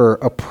beginning for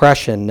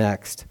oppression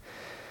next.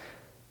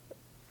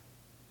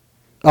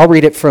 I'll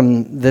read it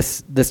from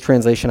this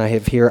translation I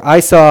have here. I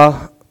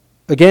saw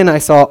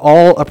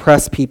all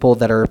oppressed people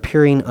that are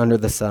appearing under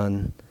the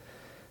sun.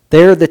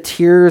 They are the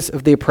tears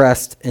of the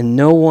oppressed, and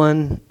no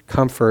one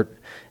comfort,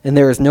 and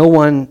there is no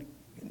one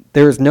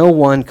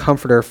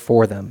comforter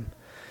for them.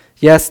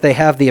 Yes, they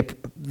have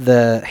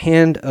the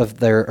hand of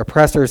their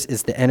oppressors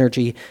is the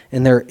energy,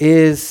 and there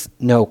is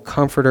no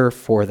comforter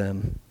for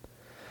them.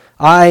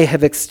 I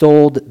have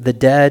extolled the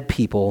dead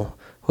people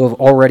who have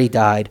already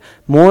died,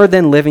 more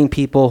than living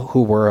people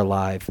who were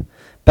alive.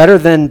 Better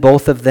than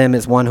both of them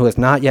is one who has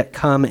not yet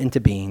come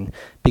into being,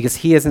 because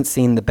he hasn't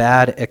seen the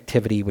bad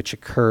activity which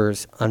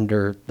occurs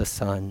under the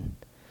sun.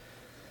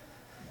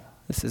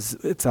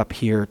 It's up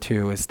here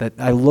too, is that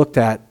I looked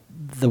at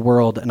the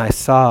world and I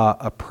saw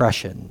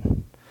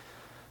oppression.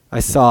 I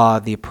saw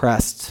the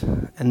oppressed,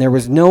 and there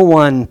was no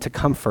one to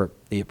comfort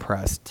the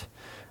oppressed.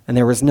 And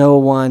there was no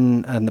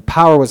one, and the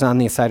power was on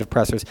the side of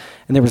oppressors,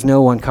 and there was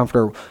no one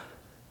comforter.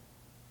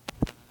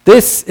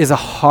 This is a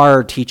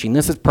hard teaching.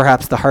 This is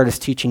perhaps the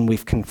hardest teaching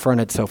we've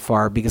confronted so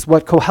far, because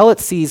what Kohelet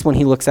sees when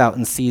he looks out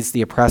and sees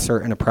the oppressor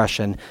and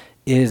oppression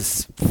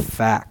is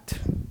fact.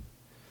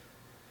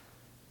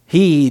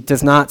 He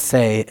does not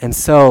say, and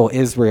so,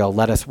 Israel,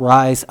 let us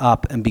rise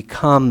up and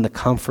become the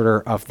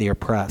comforter of the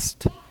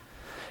oppressed.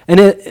 And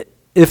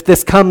if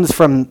this comes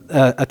from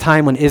a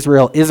time when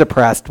Israel is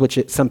oppressed, which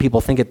some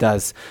people think it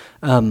does,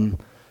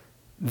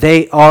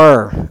 they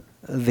are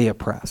the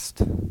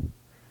oppressed.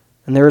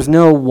 And there is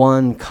no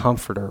one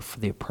comforter for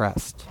the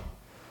oppressed.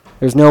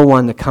 There's no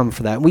one to come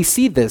for that. And we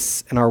see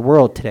this in our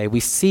world today.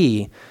 We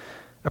see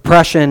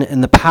oppression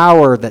and the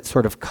power that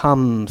sort of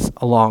comes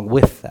along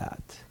with that.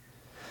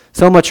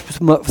 So much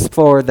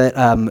for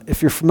that.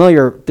 If you're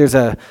familiar, there's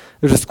a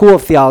school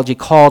of theology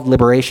called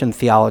liberation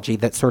theology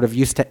that sort of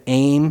used to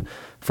aim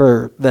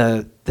for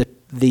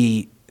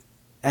the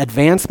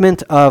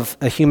advancement of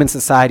a human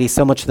society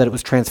so much that it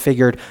was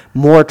transfigured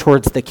more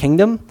towards the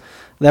kingdom.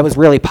 That was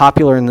really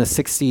popular in the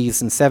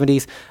 60s and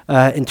 70s.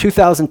 In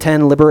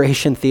 2010,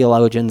 liberation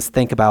theologians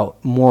think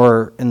about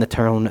more in the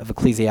tone of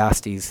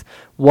Ecclesiastes.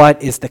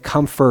 What is the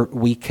comfort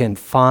we can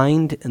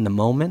find in the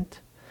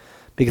moment?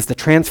 Because the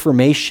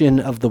transformation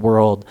of the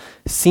world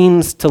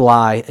seems to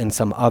lie in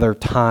some other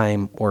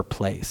time or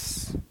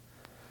place.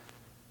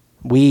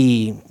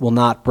 We will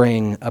not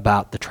bring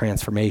about the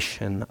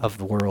transformation of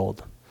the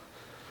world.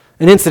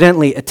 And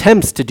incidentally,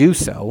 attempts to do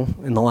so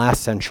in the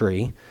last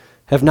century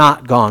have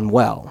not gone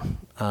well.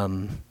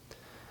 And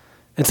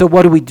And so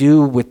what do we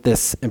do with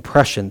this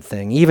impression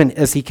thing? Even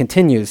as he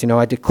continues,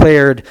 I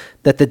declared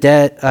that the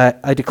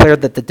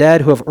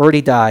dead who have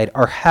already died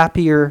are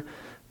happier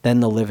than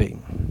the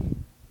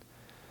living.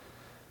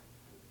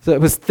 So I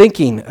was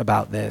thinking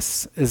about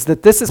this, is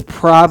that this is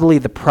probably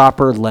the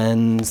proper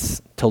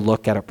lens to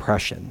look at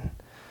oppression.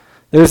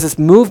 There's this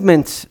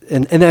movement,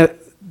 and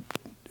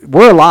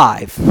we're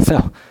alive,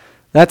 so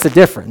that's a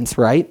difference,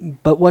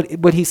 right? But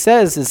what he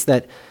says is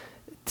that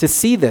to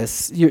see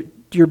this,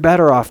 you're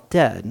better off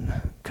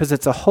dead, because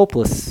it's a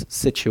hopeless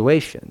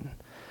situation.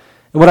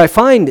 And what I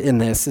find in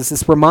this is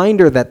this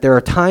reminder that there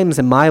are times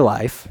in my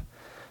life,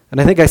 and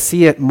I think I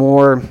see it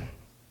more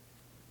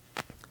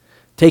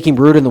taking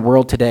root in the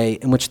world today,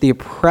 in which the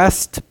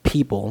oppressed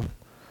people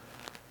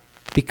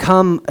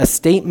become a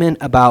statement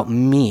about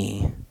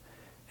me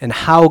and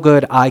how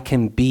good I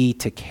can be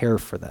to care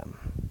for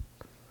them.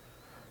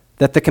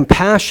 That the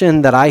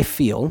compassion that I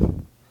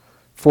feel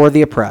for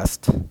the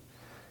oppressed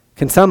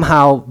can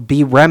somehow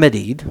be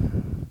remedied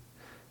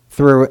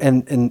through,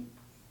 and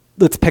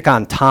let's pick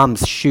on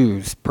Tom's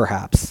shoes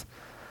perhaps,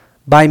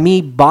 by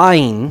me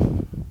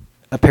buying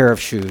a pair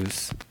of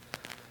shoes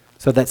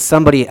so that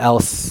somebody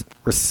else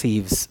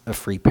receives a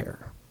free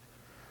pair.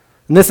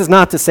 And this is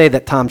not to say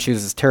that Tom's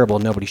shoes is terrible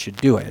and nobody should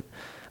do it.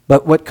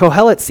 But what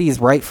Kohelet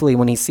sees rightfully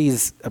when he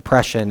sees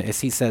oppression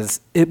is he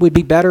says, it would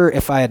be better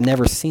if I had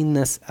never seen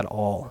this at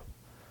all.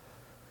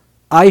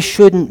 I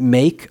shouldn't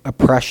make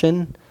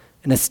oppression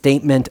and a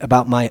statement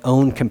about my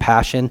own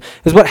compassion.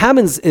 Because what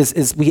happens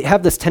is we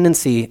have this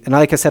tendency, and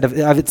like I said,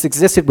 it's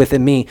existed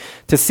within me,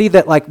 to see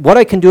that like what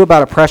I can do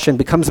about oppression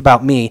becomes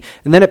about me,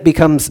 and then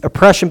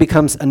oppression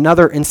becomes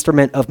another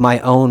instrument of my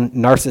own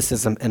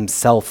narcissism and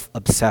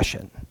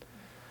self-obsession.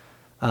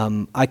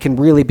 I can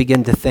really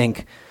begin to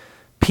think,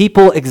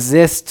 people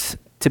exist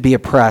to be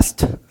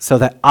oppressed so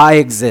that I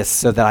exist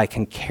so that I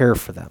can care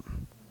for them.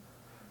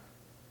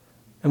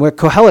 And what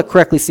Kohelet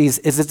correctly sees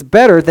is it's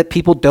better that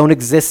people don't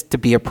exist to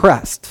be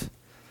oppressed.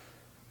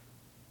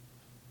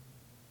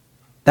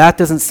 That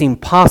doesn't seem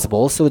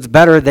possible, so it's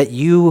better that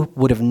you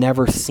would have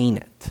never seen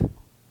it.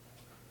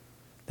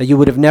 That you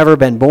would have never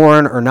been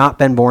born or not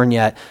been born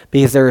yet,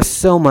 because there is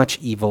so much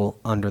evil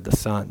under the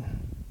sun.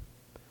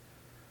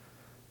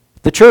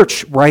 The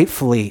church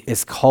rightfully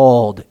is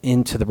called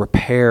into the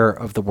repair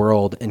of the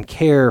world and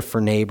care for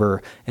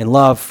neighbor and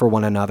love for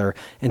one another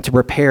and to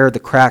repair the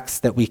cracks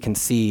that we can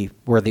see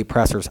where the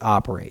oppressors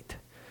operate.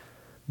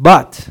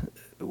 But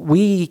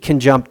we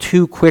can jump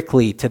too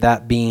quickly to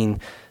that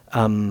being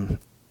a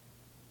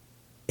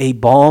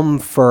balm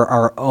for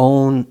our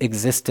own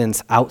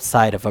existence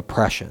outside of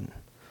oppression.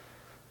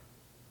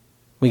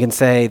 We can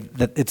say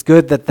that it's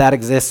good that that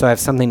exists so I have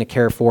something to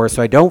care for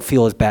so I don't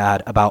feel as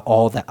bad about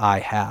all that I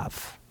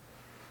have.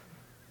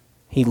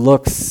 He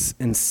looks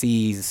and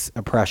sees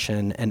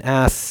oppression and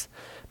asks,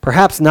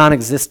 perhaps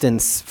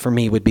non-existence for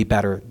me would be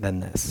better than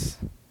this.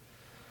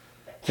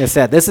 Like I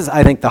said, this is,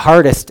 I think, the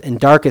hardest and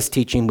darkest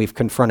teaching we've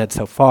confronted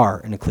so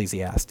far in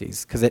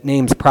Ecclesiastes, because it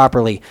names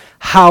properly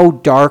how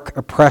dark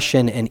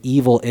oppression and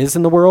evil is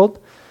in the world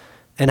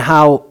and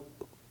how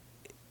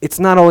it's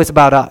not always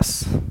about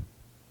us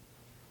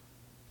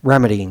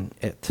remedying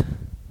it.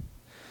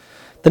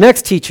 The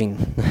next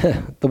teaching,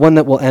 the one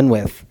that we'll end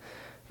with,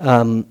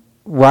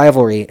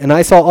 rivalry. And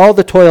I saw all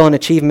the toil and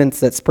achievements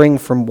that spring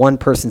from one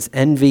person's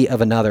envy of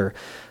another.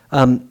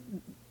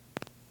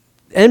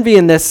 Envy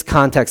in this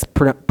context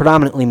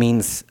predominantly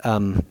means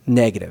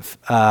negative.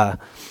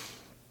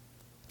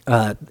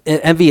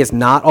 Envy is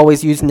not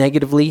always used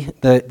negatively,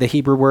 the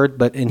Hebrew word,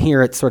 but in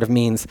here it sort of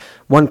means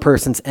one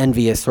person's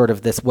envy is sort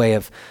of this way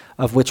of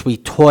which we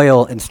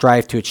toil and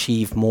strive to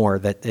achieve more.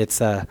 That it's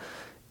the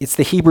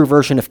Hebrew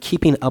version of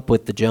keeping up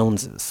with the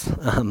Joneses.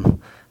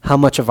 How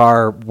much of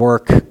our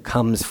work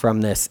comes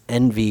from this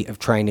envy of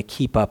trying to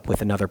keep up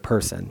with another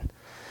person.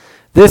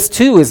 This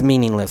too is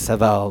meaningless,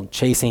 Havel,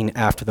 chasing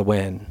after the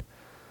wind.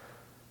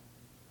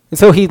 And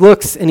so he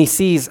looks and he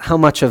sees how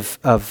much of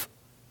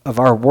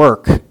our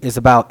work is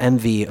about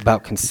envy,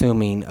 about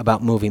consuming,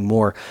 about moving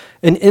more.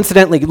 And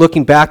incidentally,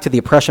 looking back to the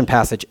oppression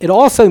passage, it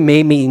also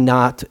may be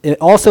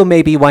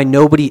why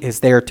nobody is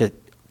there to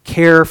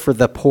care for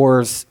the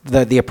poor's,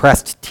 the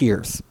oppressed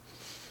tears,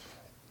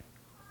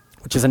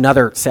 which is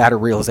another sadder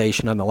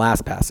realization on the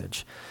last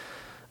passage.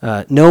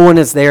 No one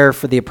is there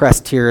for the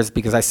oppressed tears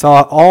because I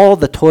saw all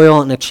the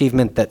toil and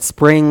achievement that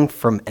spring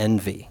from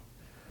envy.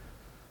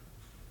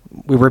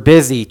 We were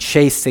busy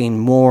chasing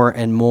more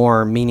and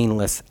more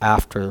meaningless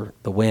after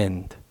the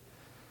wind.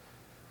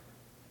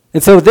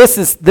 And so this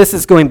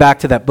is going back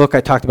to that book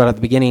I talked about at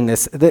the beginning.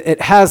 It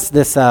has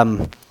this,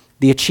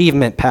 the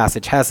achievement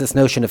passage has this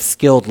notion of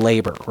skilled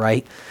labor,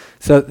 right?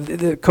 So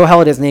the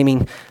Kohelet is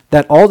naming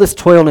that all this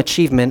toil and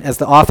achievement, as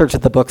the author to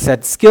the book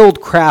said, skilled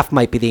craft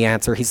might be the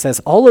answer. He says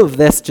all of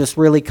this just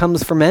really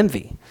comes from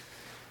envy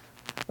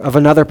of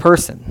another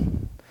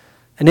person.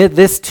 And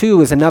this too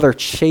is another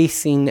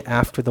chasing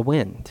after the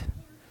wind.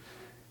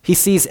 He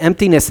sees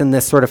emptiness in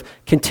this sort of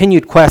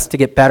continued quest to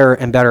get better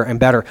and better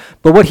and better.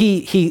 But what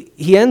he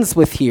ends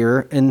with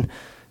here, and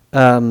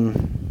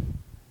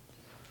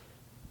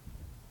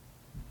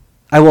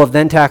I will have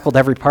then tackled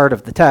every part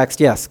of the text.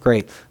 Yes,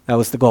 great. That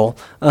was the goal.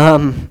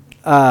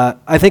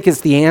 I think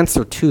is the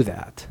answer to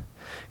that.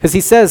 Because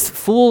he says,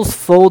 fools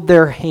fold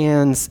their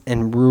hands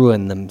and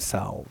ruin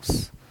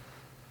themselves.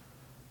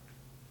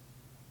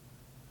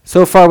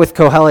 So far with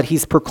Kohelet,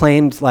 he's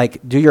proclaimed,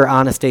 like, do your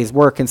honest day's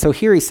work. And so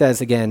here he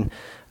says again,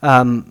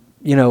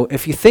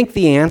 if you think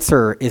the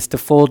answer is to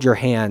fold your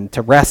hand,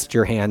 to rest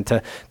your hand,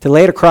 to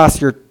lay it across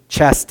your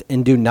chest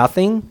and do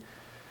nothing,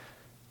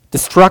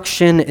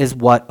 destruction is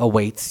what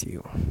awaits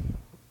you.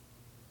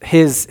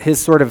 His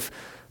sort of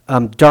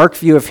dark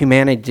view of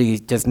humanity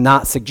does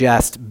not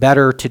suggest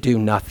better to do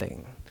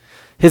nothing.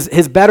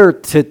 His better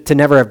to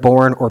never have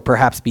born or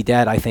perhaps be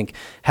dead, I think,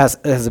 has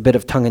a bit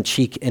of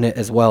tongue-in-cheek in it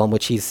as well, in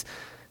which he's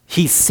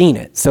seen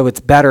it, so it's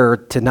better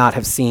to not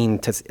have seen.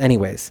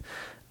 Anyways,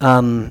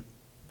 the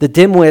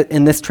dimwit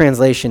in this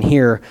translation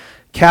here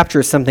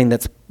captures something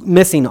that's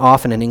missing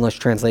often in English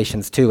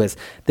translations too, is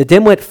the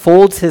dimwit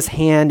folds his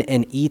hand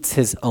and eats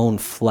his own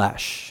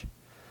flesh.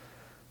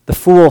 The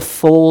fool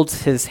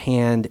folds his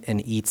hand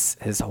and eats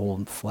his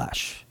own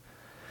flesh.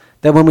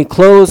 That when we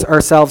close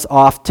ourselves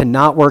off to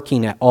not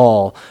working at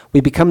all,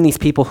 we become these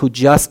people who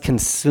just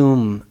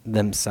consume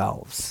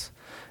themselves.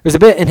 There's a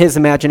bit in his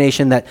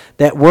imagination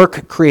that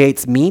work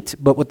creates meat,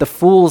 but what the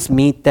fool's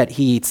meat that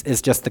he eats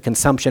is just the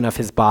consumption of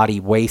his body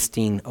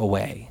wasting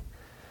away.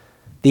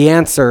 The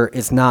answer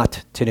is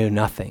not to do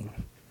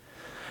nothing.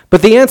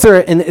 But the answer,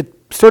 and it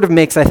sort of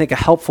makes, I think, a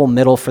helpful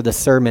middle for the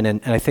sermon,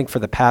 and I think for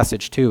the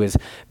passage too, is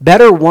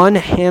better one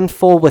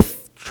handful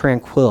with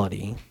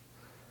tranquility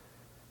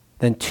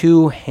than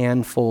 2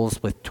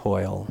 handfuls with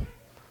toil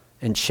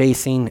and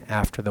chasing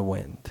after the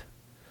wind.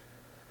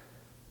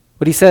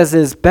 What he says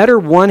is better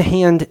one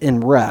hand in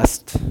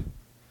rest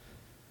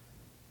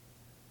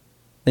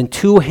than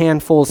 2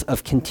 handfuls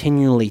of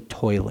continually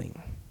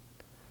toiling.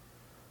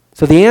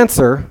 So the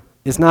answer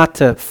is not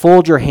to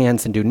fold your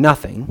hands and do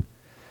nothing,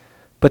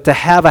 but to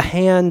have a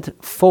hand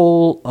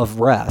full of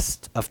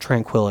rest, of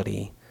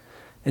tranquility,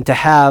 and to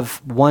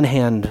have one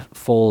hand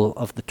full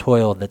of the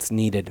toil that's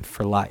needed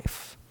for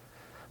life.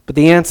 But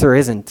the answer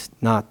isn't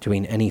not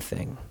doing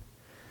anything.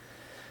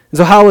 And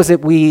so how is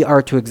it we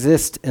are to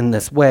exist in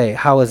this way?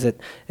 How is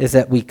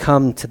that we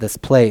come to this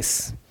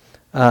place?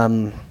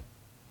 The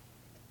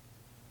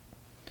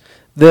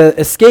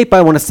escape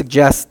I want to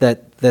suggest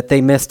that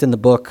they missed in the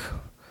book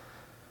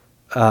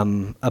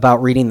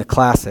about reading the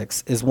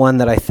classics is one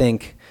that I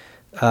think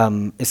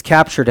is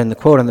captured in the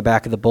quote on the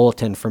back of the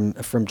bulletin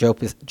from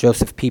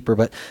Joseph Pieper.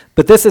 But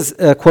this is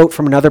a quote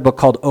from another book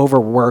called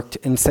Overworked,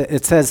 and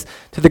it says,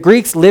 to the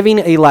Greeks living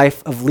a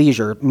life of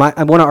leisure,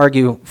 I want to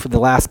argue for the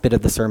last bit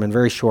of the sermon,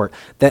 very short,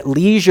 that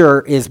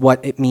leisure is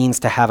what it means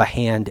to have a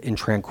hand in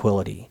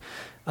tranquility.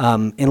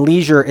 And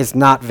leisure is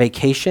not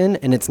vacation,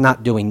 and it's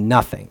not doing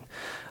nothing.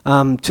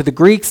 To the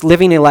Greeks,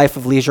 living a life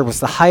of leisure was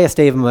the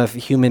highest aim of a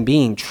human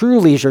being. True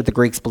leisure, the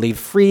Greeks believed,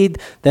 freed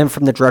them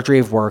from the drudgery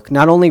of work,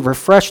 not only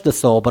refreshed the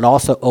soul, but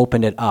also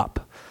opened it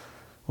up.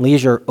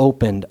 Leisure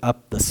opened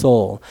up the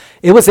soul.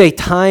 It was a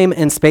time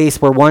and space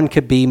where one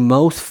could be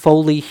most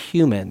fully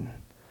human.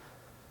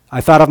 I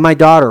thought of my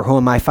daughter,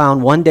 whom I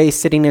found one day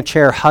sitting in a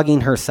chair,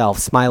 hugging herself,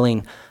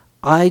 smiling.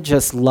 I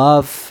just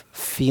love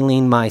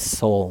feeling my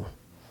soul,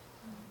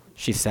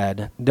 she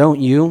said. Don't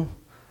you?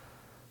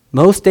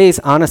 Most days,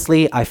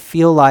 honestly, I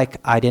feel like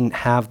I didn't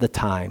have the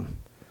time.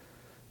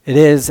 It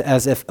is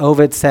as if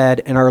Ovid said,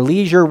 in our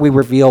leisure we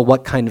reveal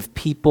what kind of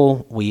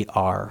people we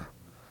are.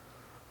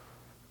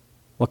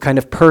 What kind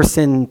of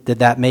person did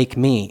that make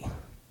me?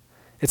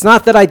 It's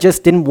not that I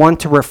just didn't want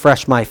to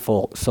refresh my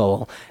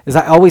soul, is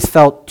I always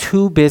felt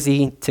too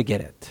busy to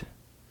get it.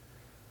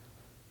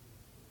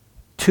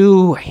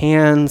 2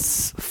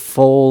 hands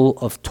full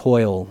of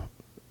toil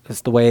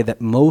is the way that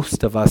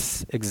most of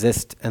us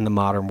exist in the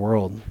modern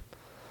world.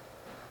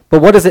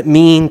 But what does it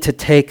mean to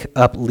take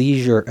up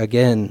leisure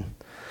again?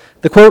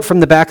 The quote from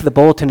the back of the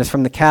bulletin is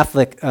from the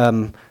Catholic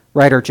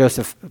writer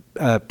Joseph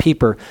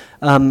Pieper.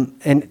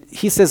 And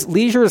he says,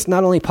 leisure is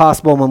not only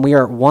possible when we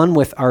are at one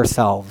with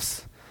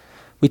ourselves.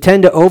 We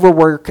tend to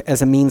overwork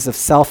as a means of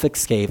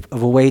self-escape,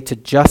 of a way to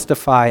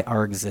justify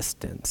our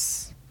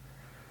existence.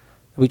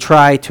 We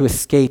try to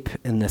escape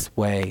in this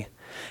way.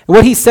 And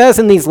what he says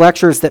in these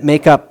lectures that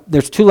make up,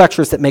 there's 2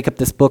 lectures that make up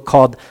this book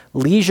called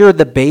Leisure,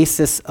 the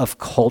Basis of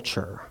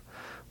Culture.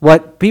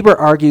 What Bieber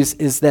argues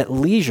is that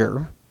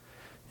leisure,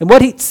 and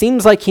what he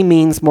seems like he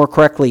means more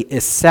correctly,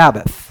 is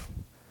Sabbath,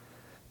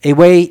 a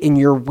way in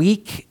your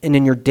week and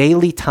in your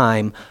daily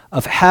time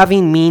of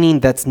having meaning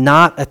that's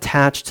not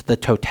attached to the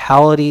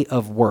totality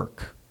of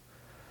work,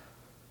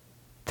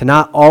 to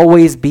not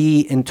always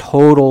be in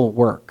total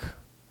work.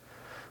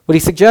 What he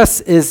suggests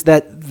is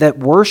that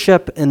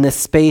worship in this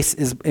space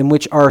is in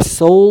which our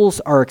souls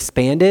are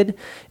expanded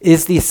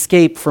is the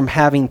escape from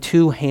having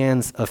 2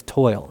 hands of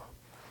toil.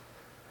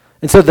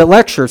 And so the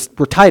lectures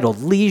were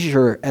titled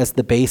Leisure as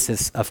the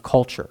Basis of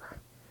Culture.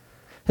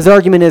 His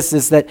argument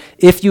is that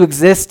if you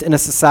exist in a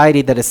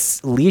society that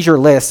is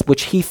leisureless,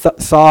 which he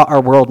saw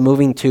our world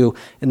moving to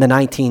in the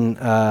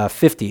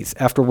 1950s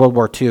after World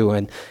War II,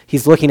 and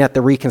he's looking at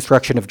the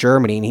reconstruction of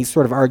Germany, and he's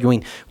sort of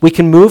arguing we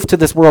can move to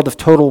this world of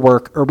total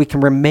work, or we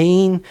can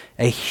remain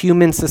a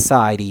human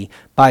society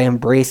by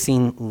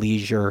embracing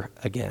leisure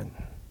again.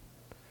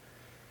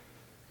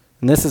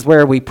 And this is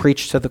where we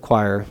preach to the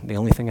choir, the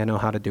only thing I know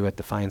how to do at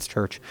Defiance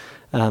Church,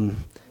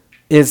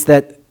 is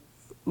that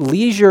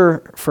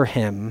leisure for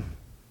him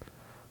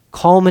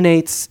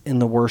culminates in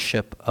the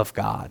worship of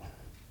God.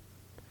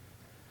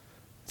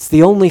 It's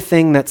the only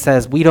thing that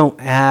says we don't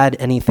add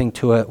anything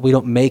to it, we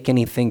don't make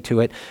anything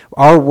to it.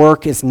 Our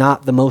work is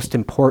not the most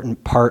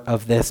important part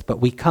of this, but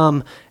we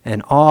come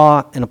in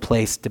awe and a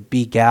place to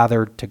be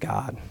gathered to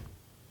God.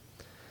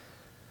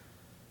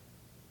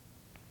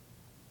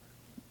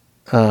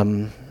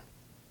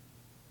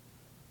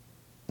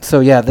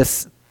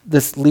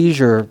 This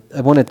leisure,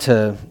 I wanted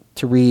to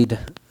read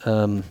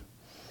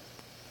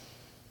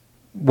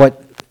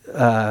what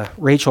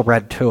Rachel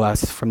read to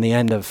us from the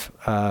end of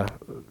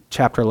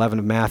chapter 11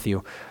 of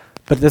Matthew.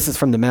 But this is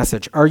from the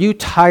Message. Are you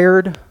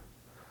tired,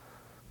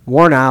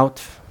 worn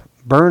out,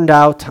 burned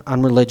out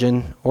on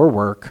religion or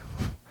work?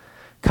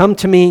 Come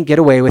to me, get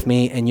away with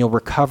me, and you'll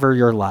recover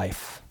your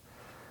life.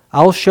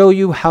 I'll show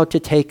you how to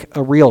take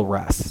a real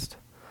rest.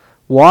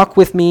 Walk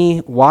with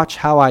me, watch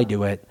how I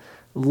do it.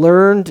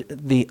 Learned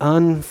the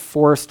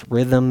unforced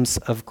rhythms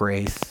of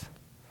grace.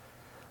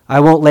 I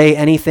won't lay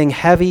anything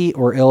heavy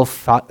or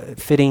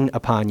ill-fitting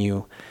upon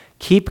you.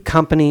 Keep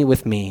company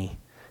with me,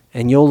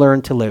 and you'll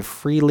learn to live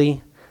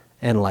freely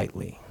and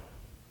lightly.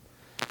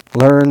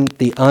 Learn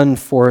the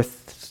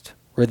unforced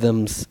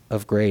rhythms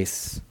of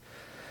grace.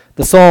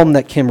 The psalm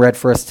that Kim read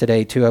for us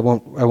today, too, I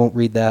won't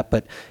read that,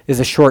 but is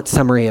a short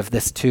summary of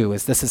this, too,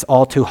 as this is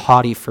all too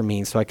haughty for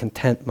me, so I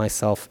content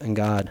myself in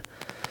God.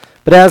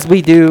 But as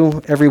we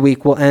do every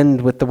week, we'll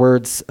end with the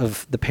words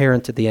of the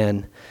parent at the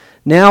end.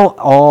 Now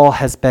all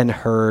has been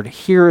heard.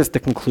 Here is the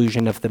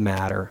conclusion of the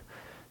matter.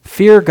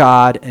 Fear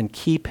God and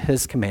keep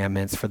his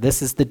commandments, for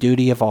this is the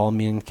duty of all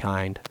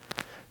mankind.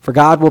 For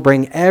God will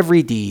bring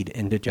every deed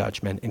into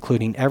judgment,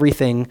 including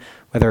everything,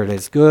 whether it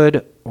is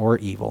good or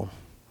evil.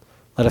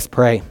 Let us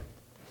pray.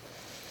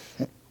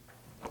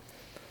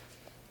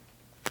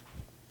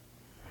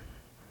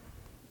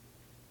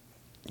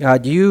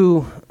 God,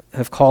 you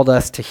have called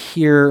us to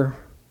hear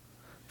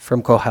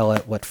from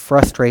Kohelet what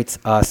frustrates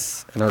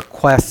us in our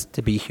quest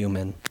to be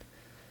human.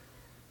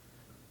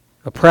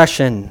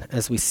 Oppression,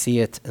 as we see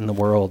it in the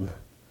world,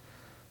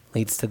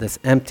 leads to this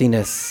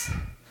emptiness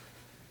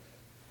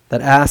that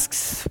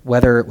asks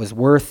whether it was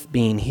worth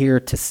being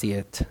here to see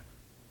it.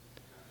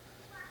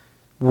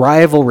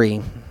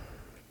 Rivalry,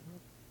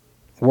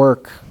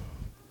 work,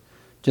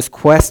 just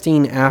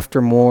questing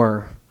after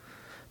more,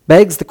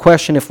 begs the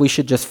question if we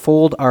should just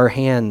fold our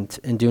hand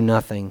and do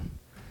nothing.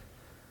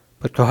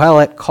 But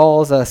Kohelet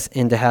calls us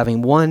into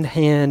having one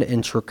hand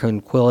in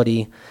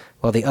tranquility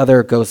while the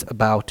other goes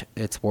about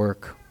its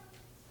work.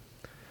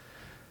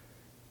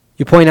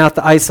 You point out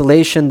the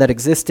isolation that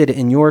existed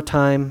in your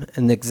time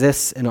and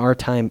exists in our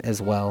time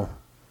as well,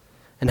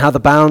 and how the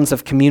bounds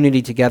of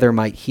community together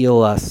might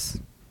heal us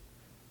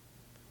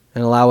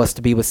and allow us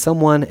to be with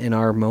someone in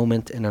our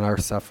moment and in our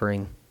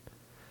suffering.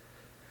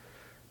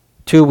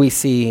 Two, we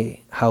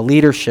see how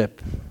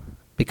leadership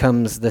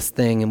becomes this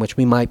thing in which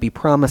we might be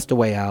promised a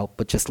way out,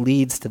 but just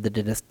leads to the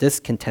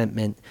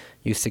discontentment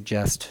you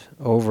suggest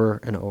over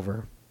and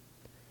over.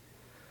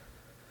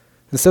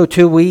 And so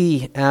too,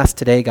 we ask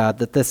today, God,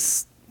 that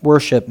this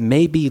worship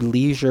may be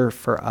leisure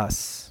for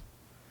us,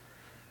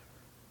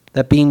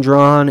 that being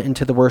drawn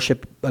into the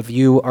worship of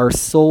you, our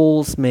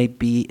souls may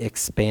be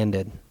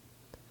expanded.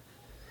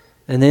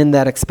 And in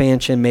that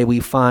expansion, may we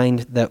find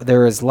that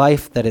there is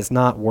life that is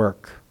not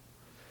work,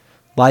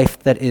 life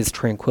that is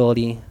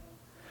tranquility,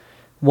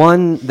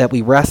 one that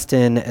we rest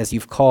in as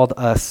you've called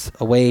us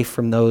away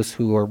from those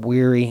who are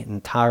weary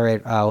and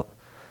tired out,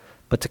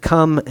 but to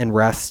come and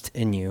rest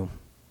in you.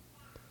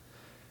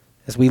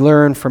 As we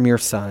learn from your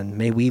Son,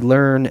 may we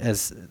learn,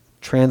 as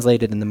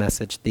translated in the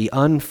Message, the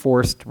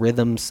unforced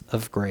rhythms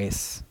of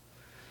grace,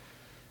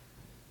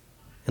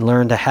 and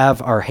learn to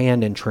have our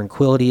hand in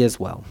tranquility as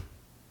well.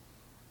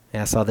 I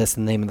ask all this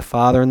in the name of the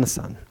Father, and the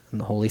Son,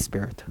 and the Holy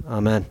Spirit.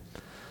 Amen.